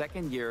playmat. its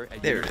second year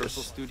at There it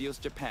Universal is. Studios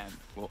Japan,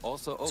 will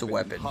also It's a open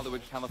weapon. in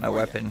Hollywood, My California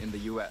weapon. in the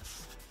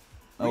US.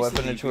 My weapon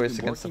of Recently, choice we've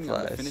been against the working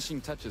on the flies.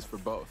 finishing touches for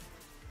both.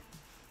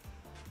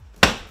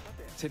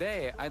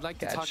 Today, I'd like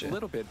to talk Gotcha. a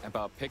little bit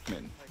about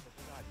Pikmin.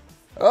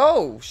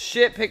 Oh,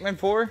 shit, Pikmin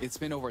 4? It's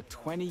been over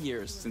 20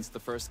 years since the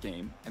first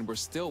game, and we're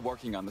still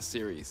working on the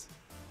series.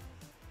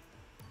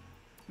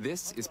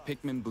 This is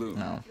Pikmin Bloom.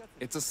 No.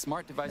 It's a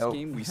smart device Nope.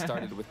 game we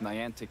started with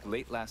Niantic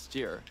late last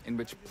year, in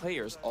which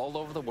players all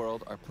over the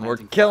world are We're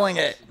planting killing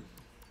flowers. it.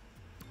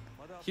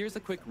 Here's a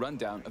quick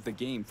rundown of the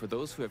game for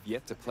those who have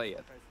yet to play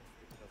it.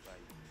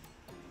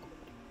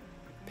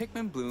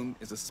 Pikmin Bloom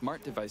is a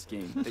smart device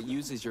game that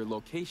uses your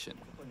location.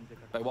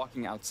 By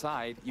walking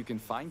outside, you can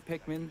find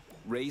Pikmin,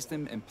 raise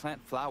them, and plant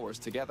flowers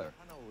together.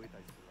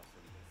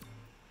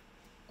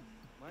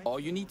 All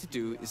you need to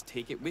do is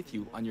take it with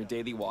you on your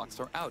daily walks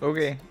or outings.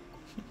 Okay.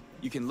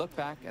 You can look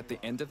back at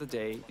the end of the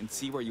day and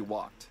see where you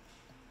walked.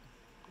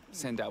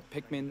 Send out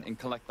Pikmin and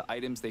collect the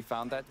items they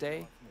found that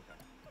day.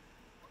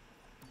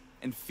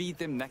 And feed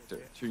them nectar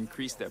to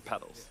increase their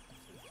petals.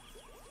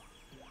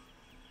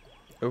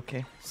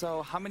 Okay.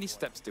 So, how many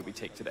steps did we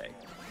take today?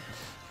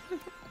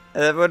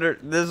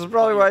 This is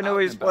probably why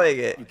nobody's playing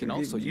it. You can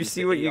also You use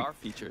see the what AR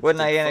feature to what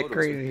take Niantic photos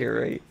created with here,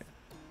 Pikmin. right?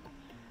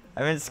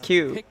 I mean, it's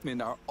cute.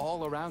 Pikmin are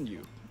all around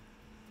you.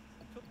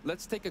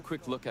 Let's take a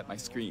quick look at my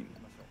screen.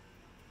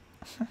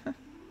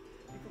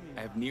 I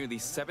have nearly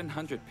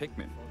 700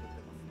 Pikmin.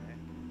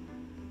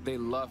 They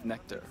love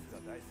nectar.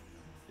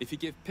 If you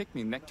give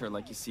Pikmin nectar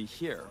like you see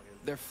here,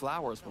 their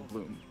flowers will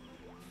bloom.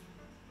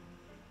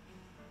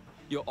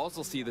 You'll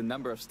also see the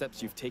number of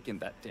steps you've taken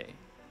that day.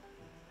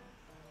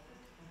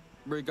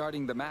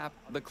 Regarding the map,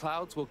 the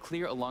clouds will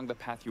clear along the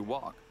path you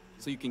walk,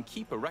 so you can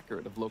keep a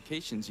record of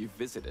locations you've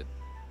visited.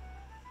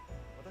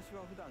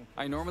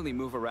 I normally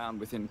move around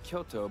within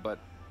Kyoto, but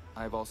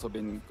I've also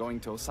been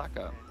going to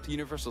Osaka, to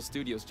Universal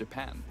Studios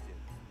Japan.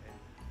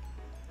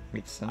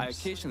 Makes sense. I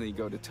occasionally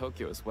go to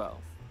Tokyo as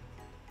well.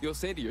 You'll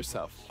say to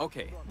yourself,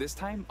 okay, this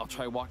time I'll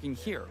try walking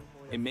here.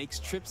 It makes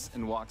trips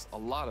and walks a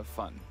lot of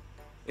fun.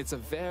 It's a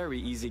very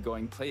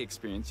easygoing play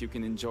experience you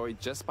can enjoy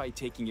just by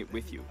taking it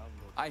with you.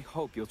 I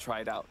hope you'll try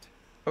it out.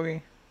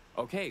 Okay.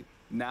 Okay,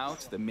 now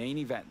to the main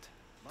event.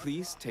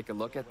 Please take a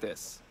look at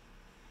this.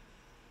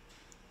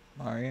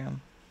 Mario.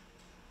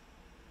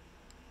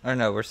 Oh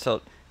no, we're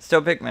still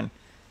Pikmin.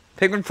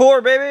 Pikmin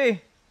 4,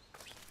 baby!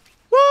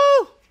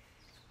 Woo!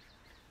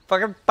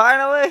 Fucking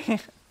finally!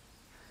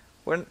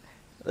 When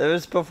it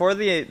was before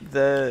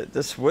the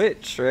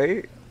Switch,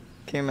 right?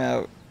 Came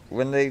out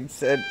when they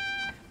said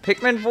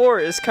Pikmin 4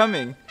 is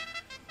coming.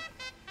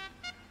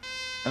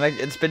 And like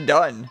it's been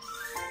done.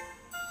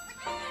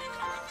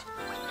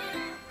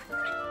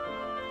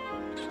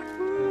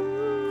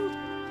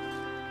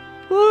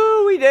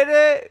 Woo, we did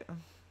it!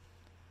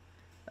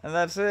 And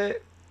that's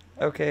it.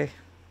 Okay.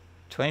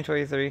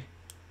 2023.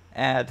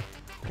 Ad.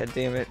 God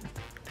damn it.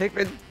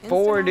 Pikmin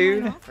 4,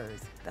 dude.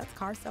 Offers. That's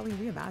car selling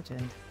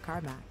reimagined.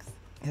 CarMax.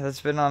 Yeah,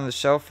 that's been on the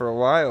shelf for a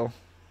while.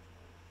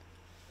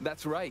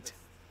 That's right.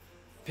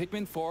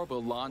 Pikmin 4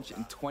 will launch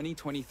in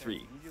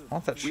 2023. I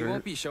want that We shirt.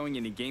 won't be showing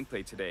any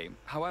gameplay today.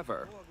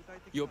 However,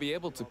 you'll be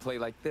able to play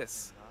like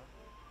this,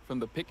 from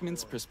the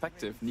Pikmin's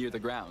perspective near the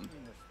ground.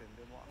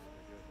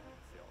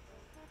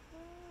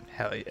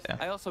 Hell yeah.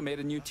 I also made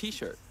a new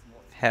t-shirt.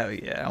 Hell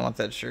yeah, I want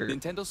that shirt.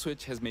 Nintendo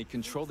Switch has made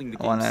controlling the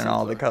I game want it in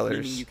all the simpler, colors.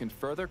 meaning you can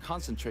further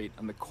concentrate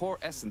on the core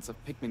essence of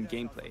Pikmin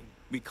gameplay.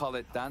 We call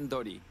it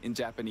dandori in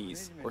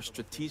Japanese, or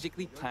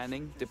strategically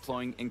planning,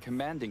 deploying, and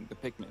commanding the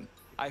Pikmin.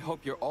 I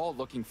hope you're all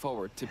looking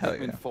forward to Hell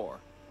Pikmin yeah. 4.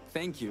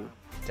 Thank you.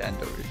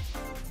 Dandori.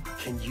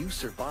 Can you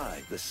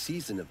survive the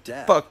season of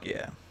death? Fuck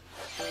yeah.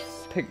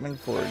 Pikmin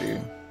 4,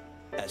 dude.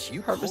 As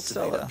you Harvest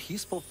cultivate a Zelda.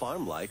 peaceful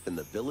farm life in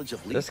the village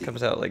of This Lethe,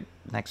 comes out like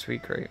next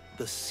week, right?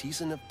 the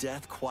season of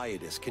death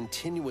quietus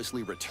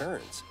continuously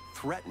returns,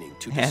 threatening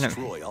to Anime.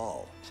 destroy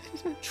all.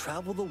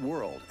 Travel the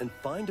world and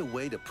find a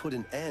way to put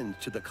an end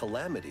to the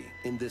calamity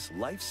in this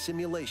life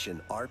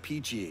simulation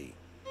RPG.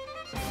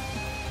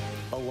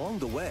 Along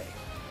the way,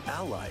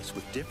 allies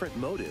with different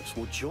motives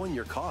will join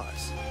your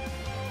cause.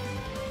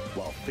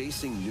 While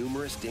facing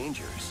numerous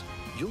dangers,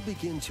 you'll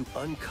begin to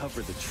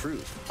uncover the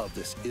truth of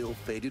this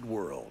ill-fated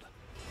world.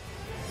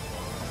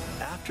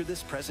 After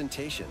this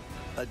presentation,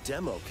 a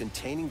demo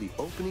containing the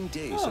opening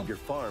days of your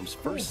farm's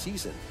first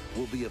season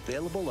will be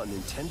available on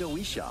Nintendo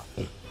eShop.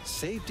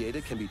 Save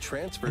data can be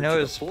transferred I know to it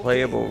the was full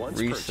playable game once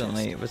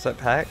recently. purchased. Was that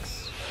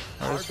PAX?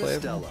 That was Harvest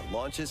playable? Stella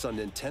launches on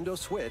Nintendo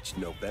Switch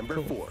November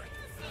 4th.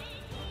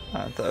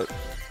 I thought.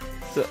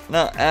 So,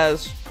 not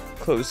as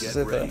close as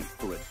Get I thought. ready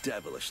for a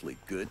devilishly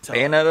good time.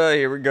 Bayonetta,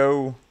 here we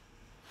go.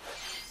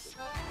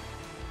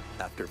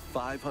 After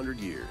 500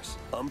 years,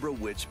 Umbra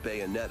Witch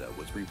Bayonetta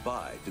was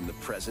revived in the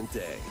present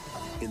day.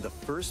 In the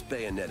first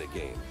Bayonetta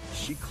game,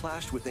 she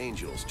clashed with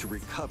angels to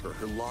recover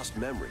her lost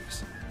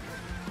memories.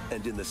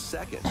 And in the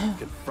second,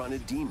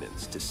 confronted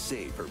demons to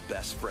save her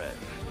best friend.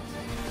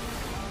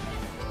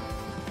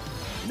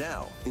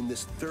 Now, in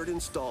this third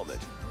installment,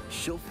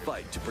 she'll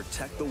fight to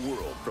protect the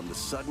world from the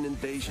sudden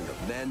invasion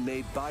of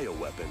man-made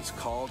bioweapons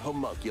called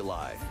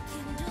homunculi.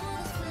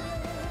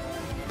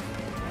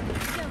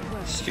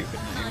 Stupid.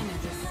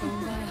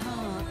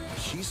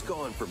 She's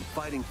gone from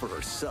fighting for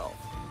herself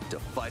to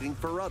fighting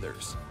for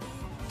others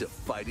to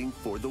fighting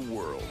for the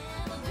world.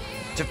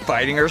 To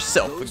fighting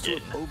herself Those who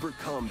again. have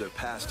overcome their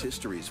past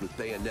histories with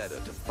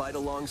Bayonetta to fight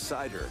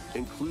alongside her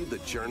include the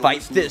journalist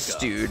Fight this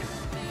Nika, dude.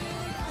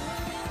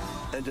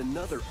 and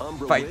another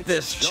Umbra Fight witch,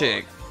 this Jean.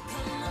 chick.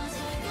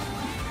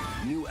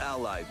 New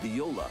ally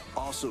Viola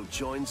also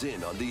joins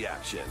in on the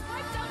action.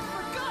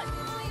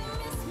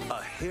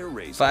 A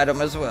hair-raising, Fight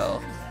them as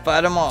well.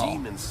 Fight them all.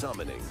 demon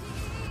summoning,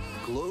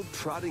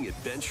 globe-trotting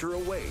adventure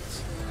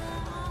awaits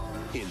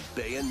in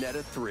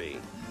Bayonetta 3,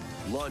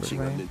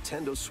 launching on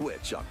Nintendo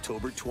Switch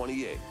October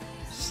 28th.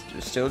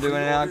 Still doing it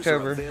in Pre-orders are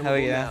October. available Hell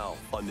yeah. now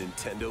on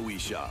Nintendo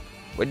eShop.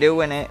 We're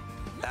doing it.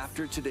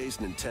 After today's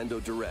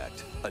Nintendo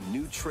Direct, a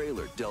new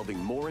trailer delving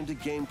more into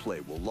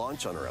gameplay will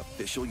launch on our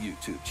official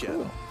YouTube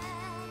channel.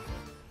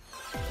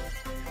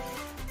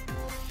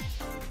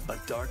 A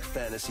dark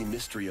fantasy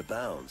mystery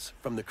abounds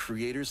from the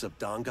creators of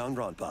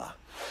Danganronpa.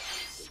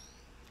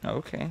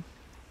 Okay.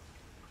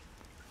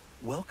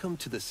 Welcome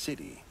to the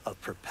city of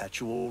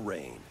perpetual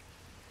rain.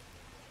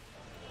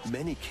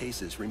 Many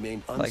cases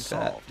remain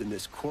unsolved in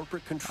this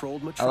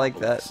corporate-controlled metropolis. I like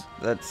that.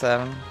 That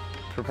sound.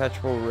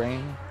 Perpetual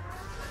rain.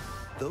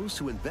 Those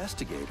who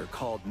investigate are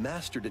called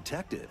master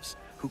detectives,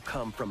 who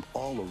come from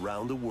all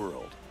around the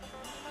world.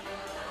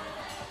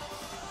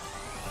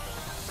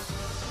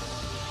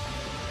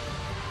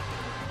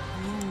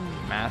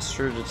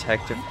 Master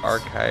Detective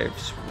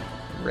Archives.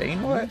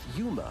 Rain what?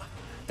 Yuma,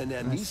 an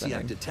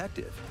amnesiac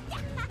detective.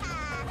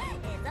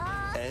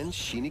 And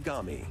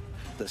Shinigami,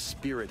 the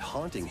spirit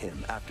haunting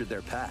him after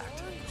their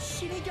pact.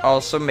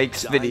 Also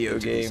makes Dive video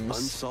into these games.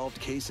 Unsolved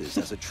cases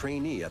as a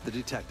trainee at the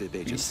detective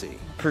agency.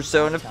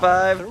 Persona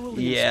 5?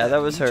 Thoroughly Yeah, that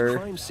was inspect each her.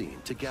 crime scene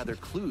to gather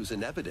clues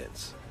and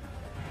evidence.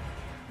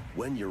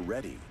 When you're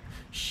ready,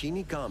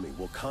 Shinigami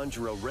will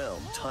conjure a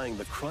realm tying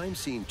the crime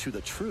scene to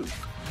the truth.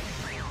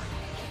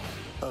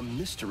 A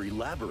mystery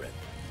labyrinth.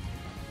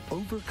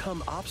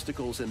 Overcome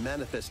obstacles and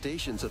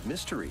manifestations of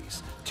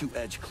mysteries to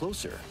edge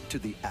closer to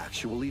the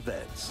actual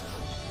events.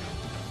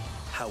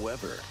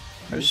 However,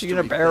 How's she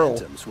gonna mystery barrel?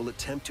 phantoms will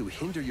attempt to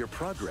hinder your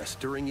progress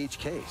during each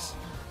case.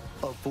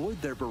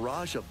 Avoid their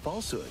barrage of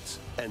falsehoods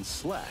and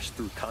slash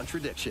through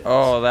contradictions.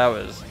 Oh, that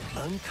was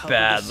Uncover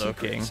bad the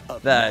looking. secrets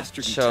of That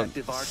Master shoved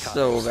Detective Archives.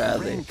 so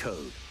badly. Rain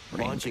Code,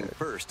 Rain launching Code.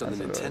 first on the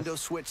That's what it Nintendo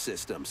was. Switch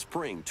system,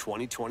 spring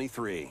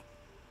 2023.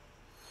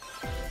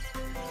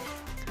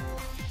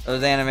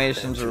 Those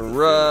animations Enter were the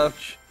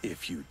rough. village,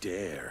 if you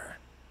dare.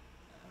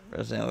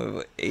 Resident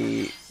Evil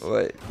 8.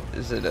 What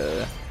is it?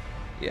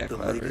 Yeah, The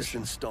cloud latest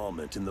version.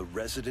 installment in the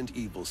Resident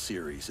Evil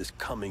series is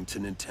coming to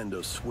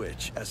Nintendo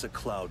Switch as a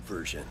cloud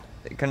version.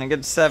 They couldn't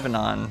get 7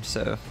 on,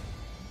 so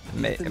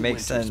it Ethan makes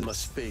Winters sense.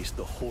 must face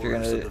the If you're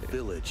horrors gonna of the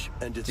village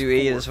and its do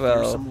 8 four as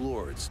well, fearsome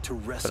lords to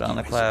put rescue on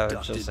the his cloud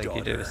abducted just like you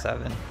do daughter. with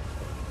 7.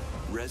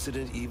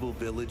 Resident Evil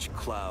Village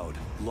Cloud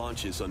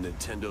launches on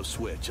Nintendo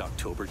Switch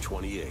October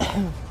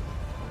 28th.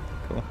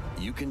 Cool.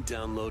 You can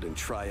download and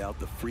try out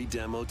the free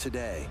demo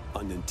today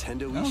on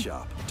Nintendo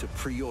eShop to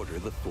pre-order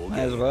the full Might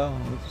game. as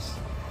well. Oops.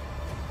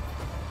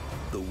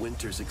 The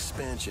Winter's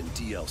Expansion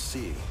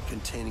DLC,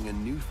 containing a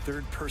new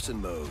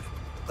third-person mode,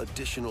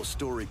 additional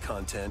story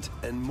content,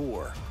 and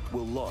more,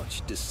 will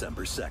launch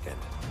December 2nd.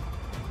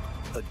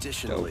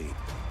 Additionally,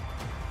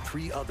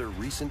 3 other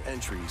recent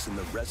entries in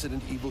the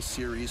Resident Evil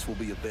series will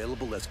be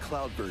available as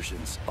cloud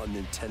versions on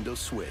Nintendo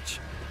Switch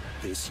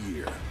this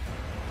year.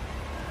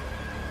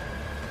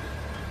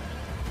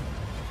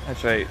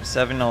 That's right.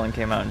 7 only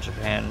came out in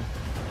Japan.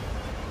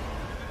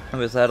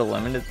 Was that a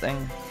limited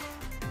thing?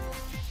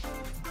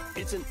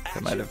 It's an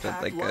It might have been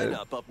action-packed like a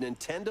lineup of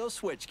Nintendo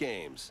Switch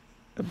games.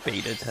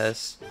 beta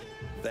test.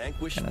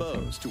 Vanquish kinda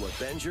thing. foes to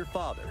avenge your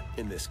father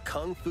in this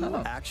kung fu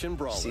action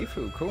brawler.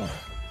 Sifu, cool.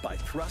 By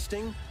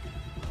thrusting,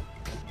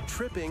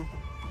 tripping,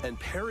 and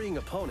parrying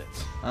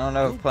opponents. I don't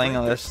know you'll if playing break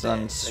on their this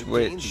on stance and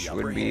gain the Switch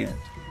upper would be. hand.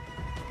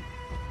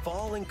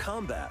 Fall in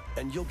combat,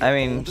 and you'll get I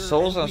mean, older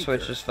Souls and on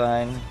Switch weaker. is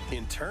fine.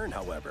 In turn,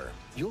 however,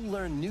 you'll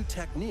learn new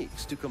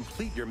techniques to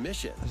complete your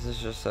mission. This is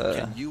just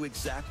Can you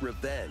exact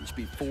revenge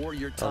before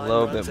your a time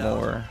little runs bit out?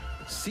 more.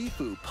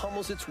 Sifu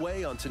pummels its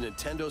way onto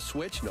Nintendo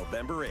Switch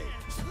November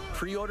 8th.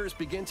 Pre-orders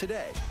begin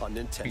today on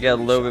Nintendo. You get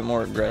a little eShop. bit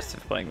more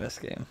aggressive playing this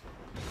game.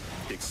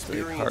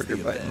 Experience harder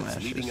the button events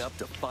mashes. leading up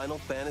to Final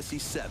Fantasy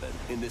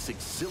VII in this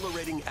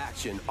exhilarating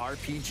action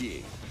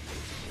RPG.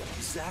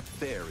 Zack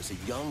Fair is a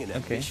young and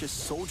ambitious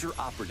soldier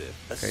operative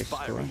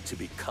aspiring to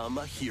become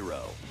a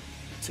hero.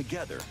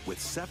 Together with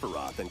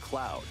Sephiroth and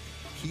Cloud,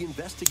 he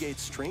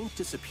investigates strange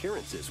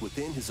disappearances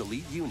within his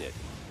elite unit.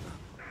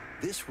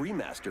 This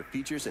remaster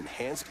features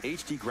enhanced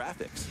HD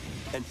graphics,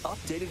 an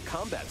updated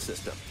combat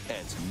system,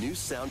 and new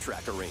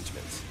soundtrack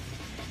arrangements.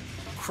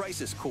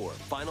 Crisis Core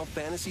Final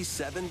Fantasy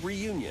VII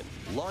Reunion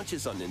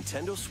launches on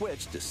Nintendo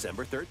Switch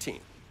December 13th.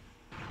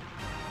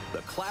 The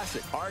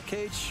classic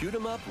arcade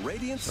shoot-'em-up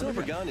Radiant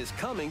Silvergun is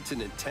coming to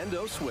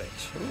Nintendo Switch.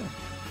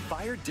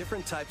 Fire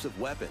different types of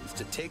weapons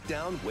to take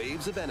down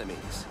waves of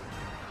enemies.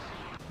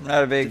 I'm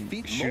not a big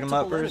Defeat shoot 'em up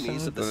multiple person,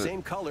 enemies of the but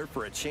same color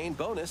for a chain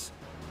bonus.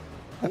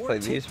 I've Or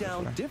played take these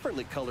down before.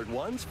 differently colored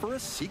ones for a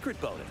secret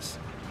bonus.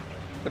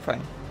 They're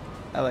fine.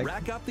 I like.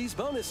 Rack up these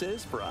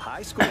bonuses for a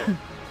high score.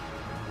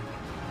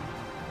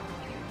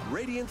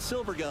 Radiant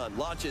Silvergun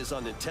launches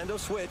on Nintendo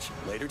Switch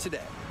later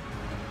today.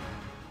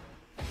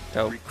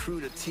 Dope.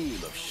 Recruit a team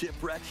of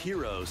shipwrecked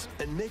heroes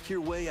and make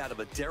your way out of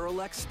a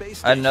derelict space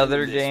station.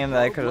 Another in this game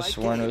that I could have roguelike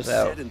sworn game was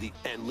out. set in the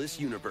endless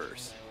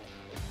universe.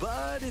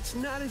 But it's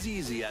not as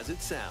easy as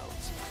it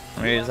sounds.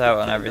 I mean, You'll it's have out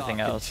to on fend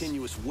everything off else.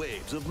 Continuous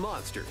waves of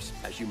monsters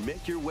as you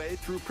make your way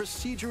through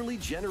procedurally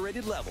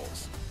generated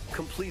levels.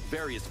 Complete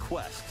various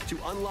quests to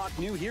unlock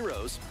new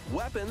heroes,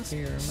 weapons,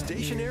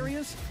 station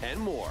areas, and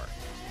more.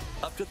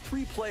 Up to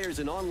 3 players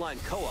in online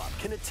co-op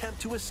can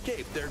attempt to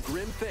escape their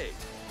grim fate.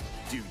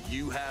 Do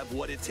you have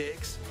what it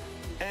takes?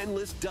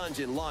 Endless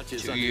Dungeon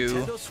launches on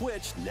Nintendo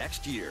Switch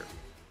next year.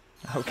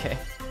 Okay.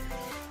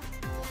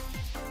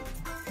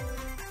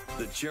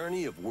 The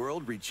journey of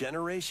world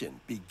regeneration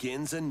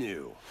begins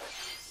anew.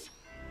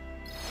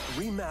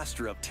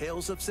 Remaster of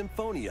Tales of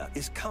Symphonia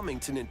is coming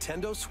to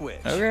Nintendo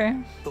Switch. Okay.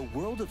 The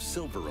world of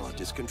Silverrond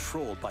is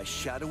controlled by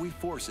shadowy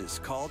forces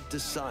called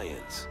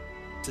Decians.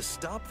 To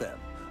stop them,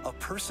 a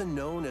person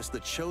known as the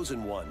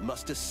Chosen One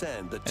must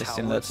ascend the Tower of Salvation. I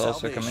assume that's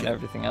also coming to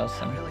everything else.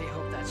 I really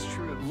hope that's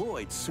true.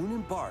 Lloyd soon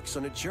embarks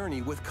on a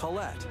journey with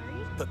Colette,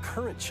 the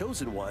current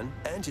Chosen One,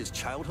 and his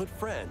childhood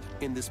friend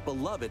in this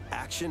beloved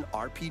action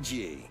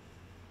RPG.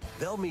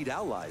 They'll meet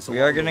allies. We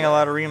are getting a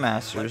lot of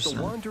remasters. Like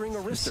the wandering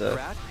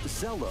aristocrat,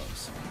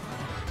 Zelos,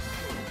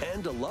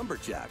 and a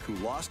lumberjack who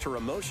lost her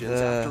emotions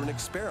after an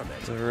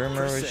experiment. The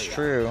rumor was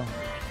true.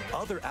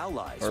 Other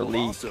allies or will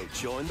leak. also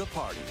join the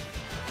party.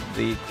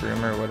 Leak,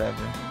 rumor,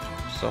 whatever.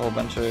 Just a whole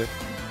bunch of,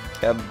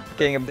 yeah,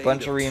 getting a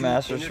bunch of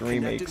remasters and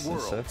remakes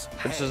and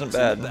stuff, which isn't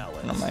bad. I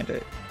don't mind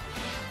it.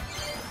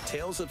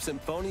 Tales of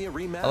Symphonia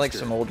Remaster I like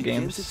some old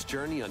games. Its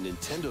journey on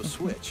Nintendo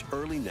Switch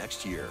early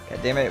next year. God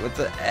damn it with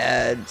the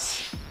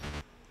ads.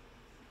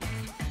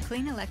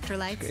 Clean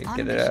electrolytes Okay, on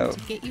get a it mission out. to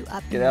get you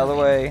up. Get out of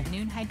the way.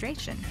 Noon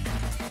hydration.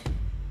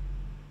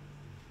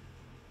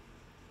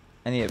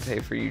 I need to pay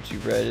for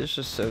YouTube Red. It's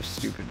just so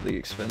stupidly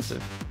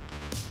expensive.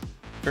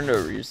 For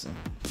no reason.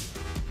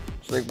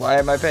 It's like, why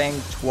am I paying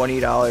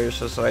 $20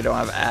 just so I don't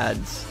have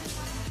ads?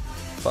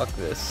 Fuck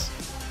this.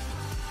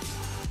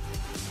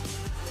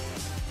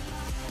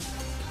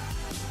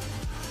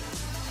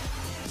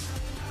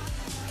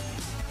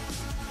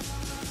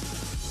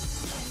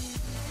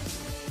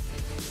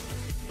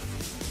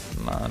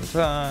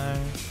 Montage.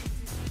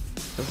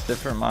 That's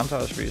different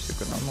montage music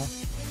than normal.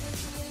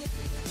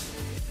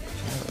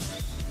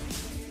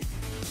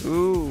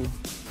 Ooh,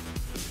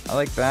 I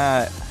like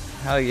that.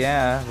 Hell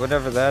yeah,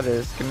 whatever that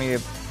is. Give me a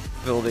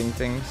building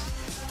things.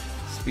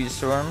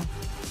 Speedstorm.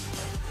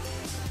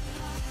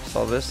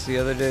 Saw this the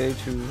other day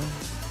too.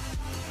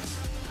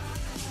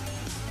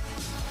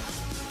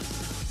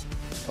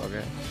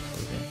 Okay.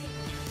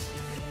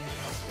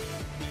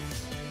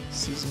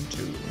 Season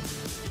 2.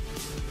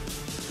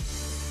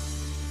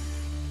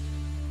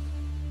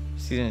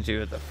 Season 2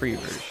 with the free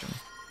version.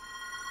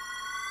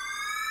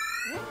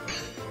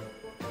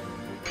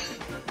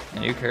 A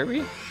new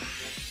Kirby?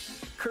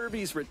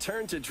 Kirby's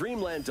Return to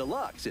Dreamland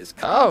Deluxe is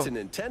coming to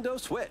Nintendo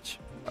Switch.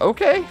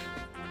 Okay.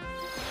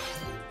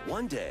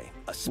 One day,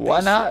 a Why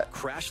not? spaceship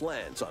crash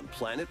lands on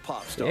planet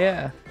Popstar.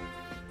 Yeah.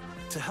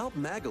 To help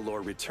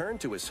Magolor return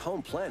to his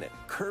home planet,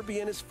 Kirby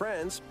and his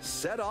friends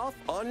set off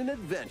on an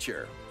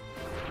adventure.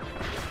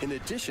 In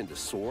addition to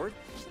Sword,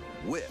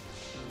 Whip,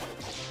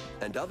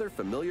 and other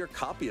familiar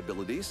copy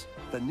abilities,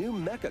 the new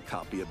Mecha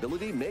copy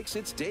ability makes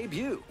its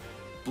debut.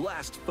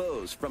 Blast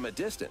foes from a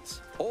distance,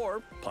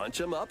 or punch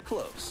them up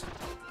close.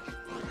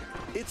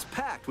 It's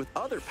packed with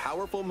other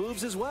powerful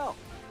moves as well.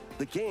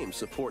 The game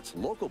supports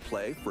local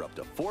play for up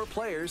to 4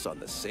 players on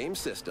the same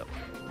system.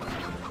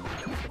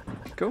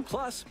 Cool.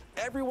 Plus,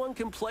 everyone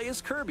can play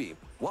as Kirby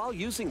while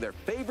using their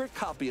favorite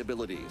copy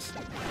abilities.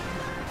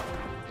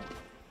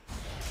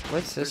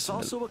 What's this? There's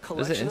also a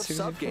collection of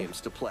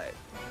sub-games to play.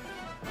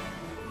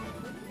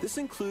 This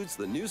includes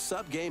the new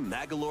sub-game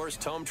Magolor's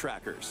Tome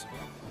Trackers,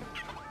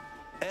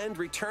 and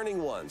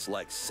returning ones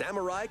like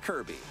Samurai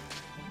Kirby.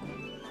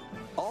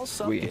 All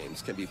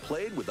sub-games can be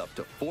played with up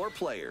to 4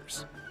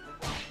 players.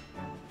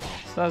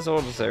 It's not as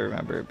old as I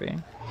remember it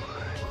being.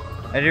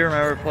 I do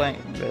remember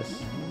playing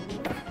this.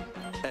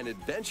 An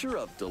adventure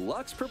of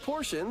deluxe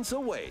proportions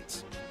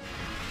awaits.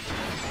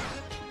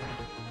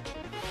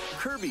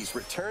 Kirby's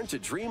Return to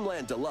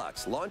Dreamland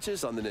Deluxe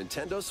launches on the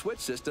Nintendo Switch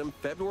system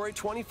February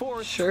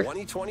 24th,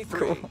 2023.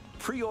 Cool.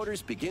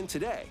 Pre-orders begin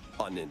today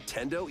on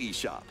Nintendo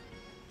eShop.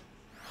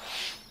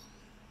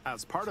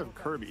 As part of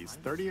Kirby's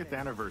 30th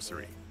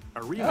anniversary,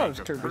 a remake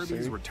of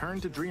Kirby's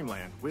Return to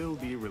Dreamland will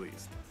be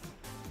released.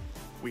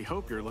 We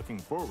hope you're looking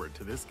forward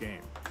to this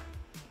game.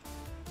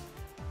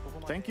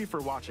 Thank you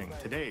for watching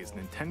today's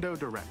Nintendo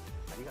Direct.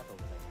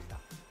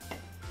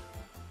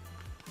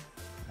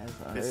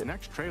 This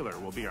next trailer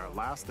will be our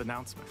last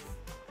announcement.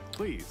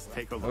 Please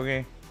take a look.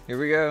 Okay, here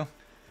we go.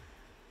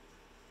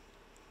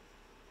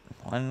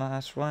 One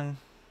last one.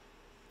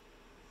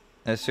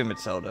 I assume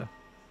it's Zelda.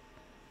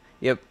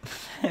 Yep.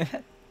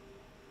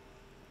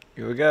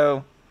 Here we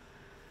go.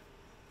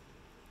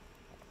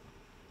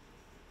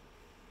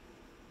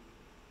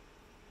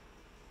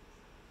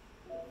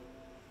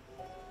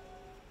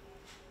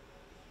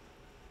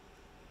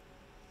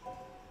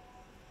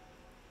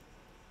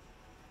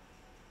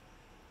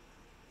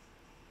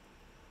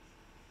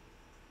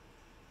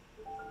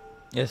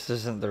 This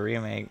isn't the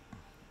remake.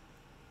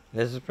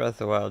 This is Breath of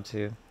the Wild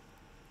 2.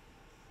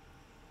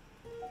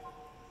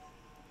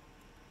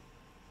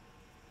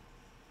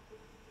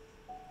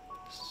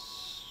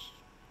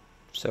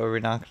 So are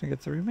we not gonna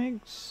get the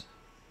remakes?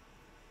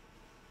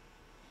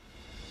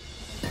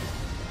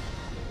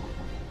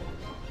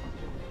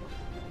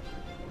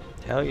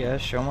 Hell yeah,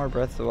 show more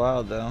Breath of the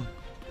Wild though.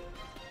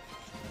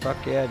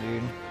 Fuck yeah,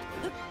 dude.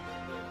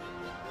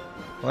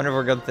 I wonder if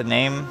we'll get the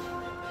name.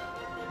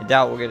 I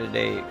doubt we'll get a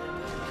date.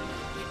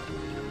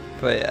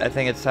 But I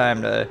think it's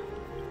time to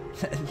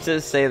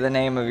just say the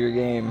name of your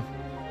game.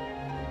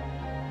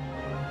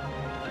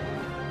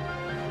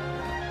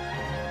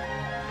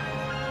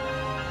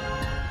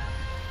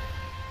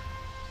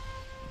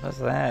 What's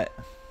that?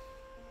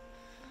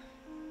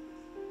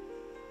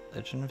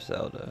 Legend of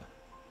Zelda.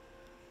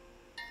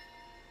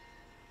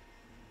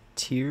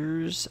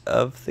 Tears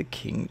of the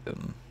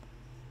Kingdom.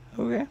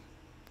 Okay.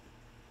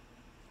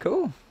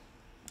 Cool.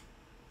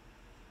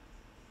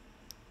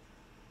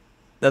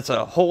 That's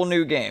a whole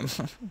new game.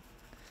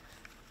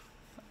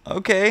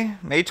 Okay,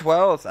 May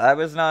 12th. I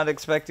was not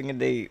expecting a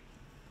date.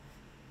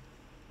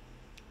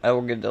 I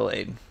will get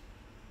delayed.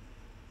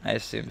 I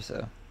assume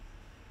so.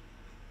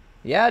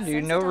 Yeah,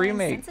 dude, no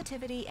remake.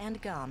 Sensitivity and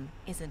gum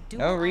is a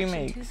No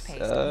remakes.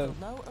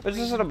 Which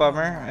isn't a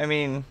bummer. I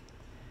mean,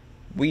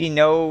 we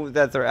know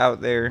that they're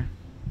out there.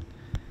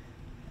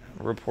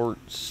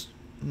 Reports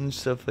and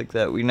stuff like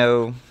that. We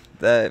know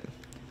that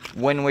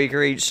Wind Waker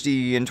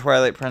HD and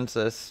Twilight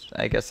Princess.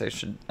 I guess I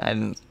should.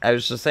 I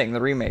was just saying the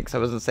remakes. I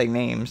wasn't saying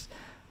names.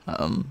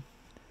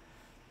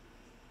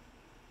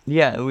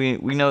 Yeah, we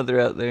know they're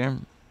out there.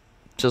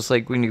 Just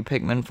like we knew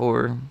Pikmin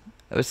 4.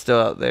 It was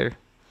still out there.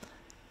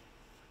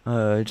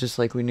 Just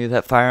like we knew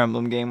that Fire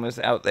Emblem game was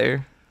out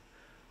there.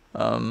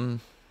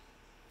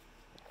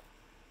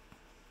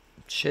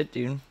 Shit,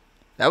 dude.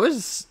 That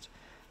was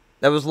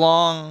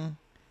long.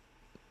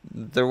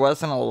 There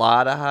wasn't a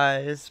lot of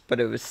highs, but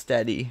it was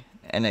steady.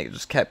 And it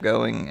just kept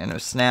going, and it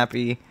was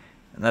snappy.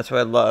 And that's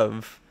what I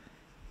love.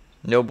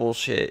 No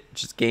bullshit.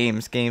 Just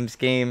games, games,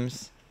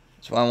 games.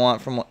 That's what I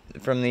want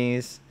from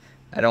these.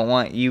 I don't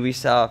want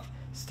Ubisoft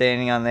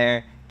standing on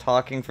there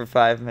talking for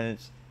 5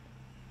 minutes.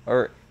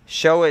 Or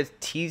show a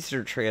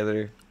teaser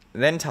trailer,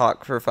 then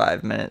talk for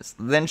 5 minutes.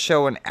 Then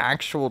show an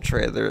actual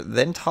trailer,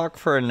 then talk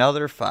for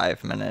another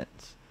 5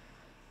 minutes.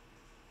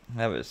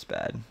 That was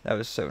bad. That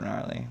was so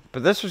gnarly.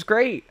 But this was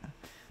great.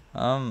 We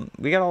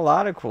got a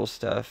lot of cool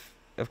stuff.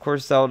 Of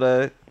course,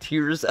 Zelda,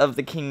 Tears of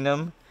the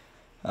Kingdom.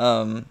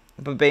 But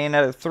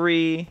Bayonetta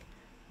 3,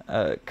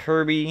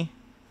 Kirby,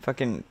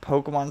 fucking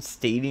Pokemon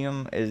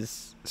Stadium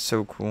is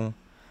so cool.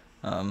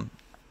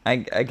 I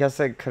guess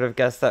I could have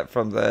guessed that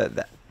from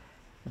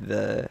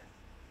the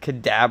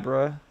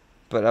Kadabra,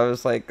 but I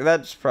was like,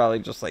 that's probably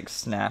just like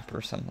Snap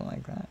or something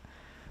like that.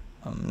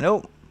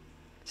 Nope.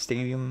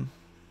 Stadium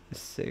is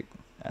sick.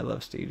 I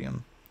love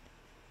Stadium.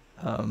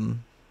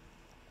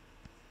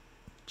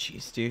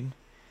 Jeez, dude.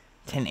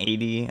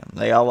 1080,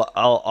 like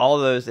all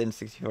those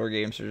N64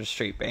 games are just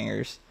straight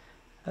bangers.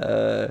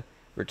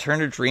 Return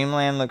to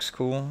Dreamland looks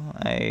cool.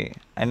 I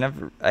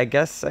remember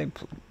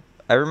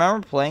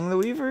playing the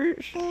Wii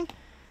version.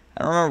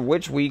 I don't remember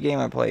which Wii game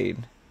I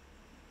played,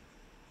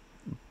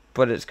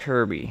 but it's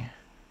Kirby,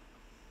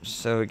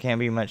 so it can't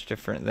be much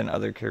different than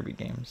other Kirby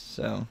games.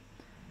 So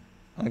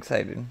I'm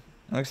excited.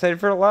 I'm excited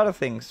for a lot of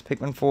things.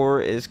 Pikmin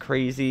 4 is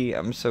crazy.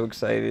 I'm so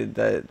excited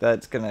that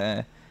that's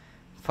gonna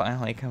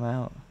finally come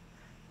out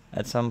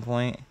at some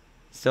point.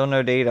 Still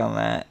no date on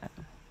that.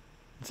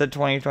 It said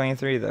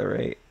 2023 though,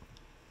 right?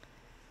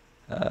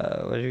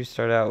 What did we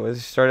start out with? We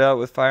started out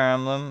with Fire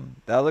Emblem.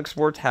 That looks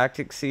more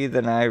tacticsy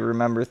than I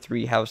remember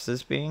Three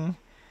Houses being.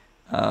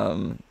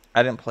 I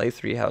didn't play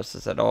Three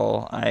Houses at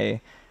all. I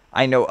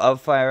know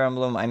of Fire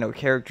Emblem. I know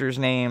characters'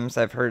 names.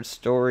 I've heard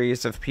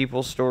stories of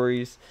people's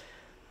stories.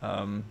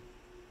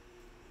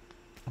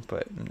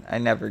 But I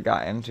never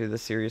got into the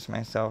series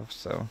myself,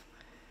 so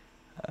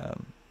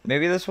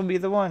maybe this will be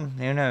the one.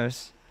 Who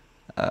knows?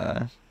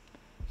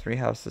 Three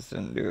Houses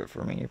didn't do it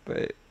for me,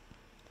 but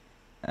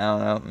I don't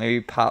know.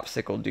 Maybe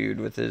Popsicle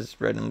Dude with his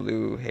red and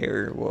blue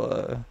hair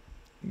will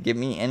get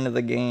me into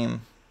the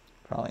game.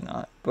 Probably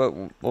not, but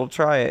we'll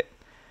try it.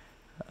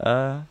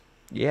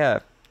 Yeah.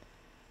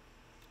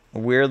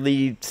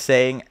 Weirdly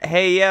saying,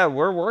 hey, yeah,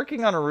 we're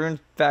working on a Rune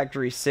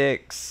Factory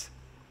 6.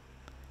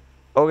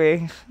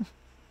 Okay.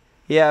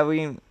 Yeah,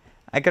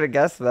 I could have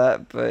guessed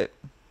that, but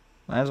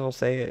might as well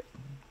say it.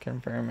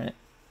 Confirm it.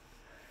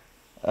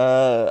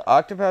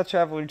 Octopath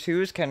Traveler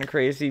 2 is kind of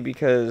crazy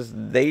because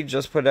they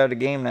just put out a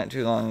game not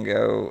too long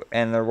ago,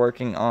 and they're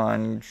working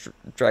on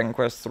Dragon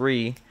Quest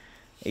 3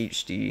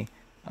 HD.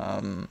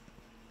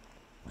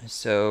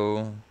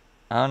 So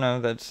I don't know.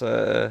 That's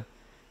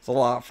it's a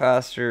lot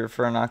faster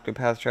for an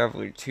Octopath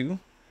Traveler 2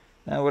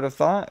 than I would have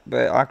thought.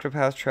 But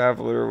Octopath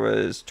Traveler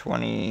was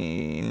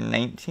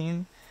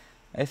 2019,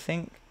 I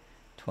think,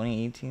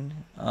 2018.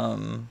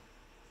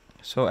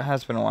 So it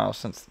has been a while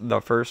since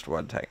the first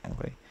one,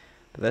 technically.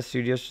 But that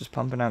studio's just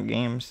pumping out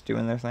games,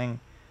 doing their thing.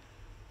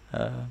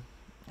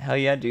 Hell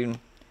yeah, dude.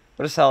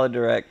 What a solid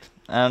direct.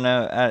 I don't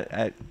know.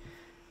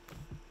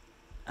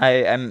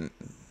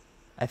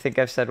 I think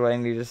I've said what I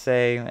need to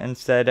say and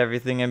said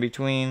everything in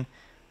between.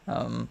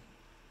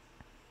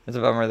 It's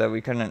a bummer that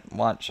we couldn't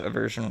watch a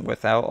version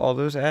without all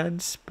those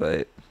ads,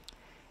 but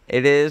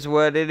it is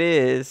what it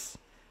is.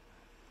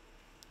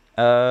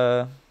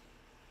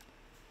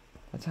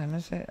 what time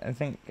is it? I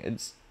think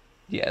it's,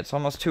 yeah, it's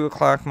almost 2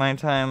 o'clock my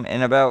time.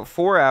 In about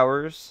 4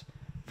 hours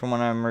from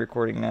when I'm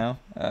recording now,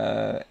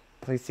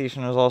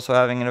 PlayStation is also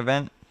having an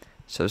event.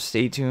 So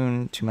stay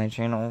tuned to my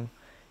channel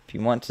if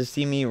you want to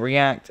see me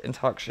react and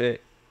talk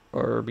shit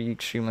or be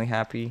extremely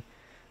happy.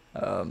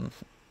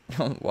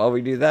 While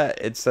we do that,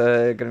 it's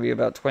going to be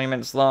about 20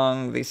 minutes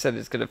long. They said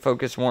it's going to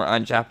focus more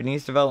on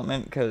Japanese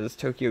development because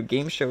Tokyo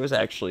Game Show is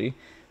actually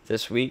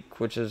this week,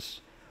 which is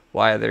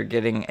why they're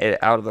getting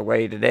it out of the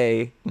way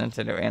today,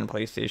 Nintendo and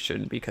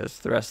PlayStation, because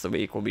the rest of the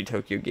week will be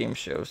Tokyo Game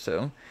Show.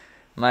 So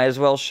might as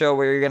well show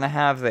what you're going to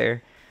have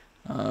there.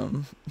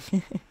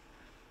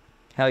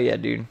 Hell yeah,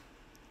 dude.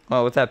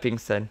 Well, with that being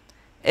said,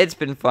 it's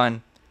been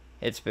fun.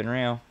 It's been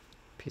real.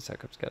 Peace out,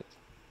 Cubs Scouts.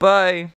 Bye.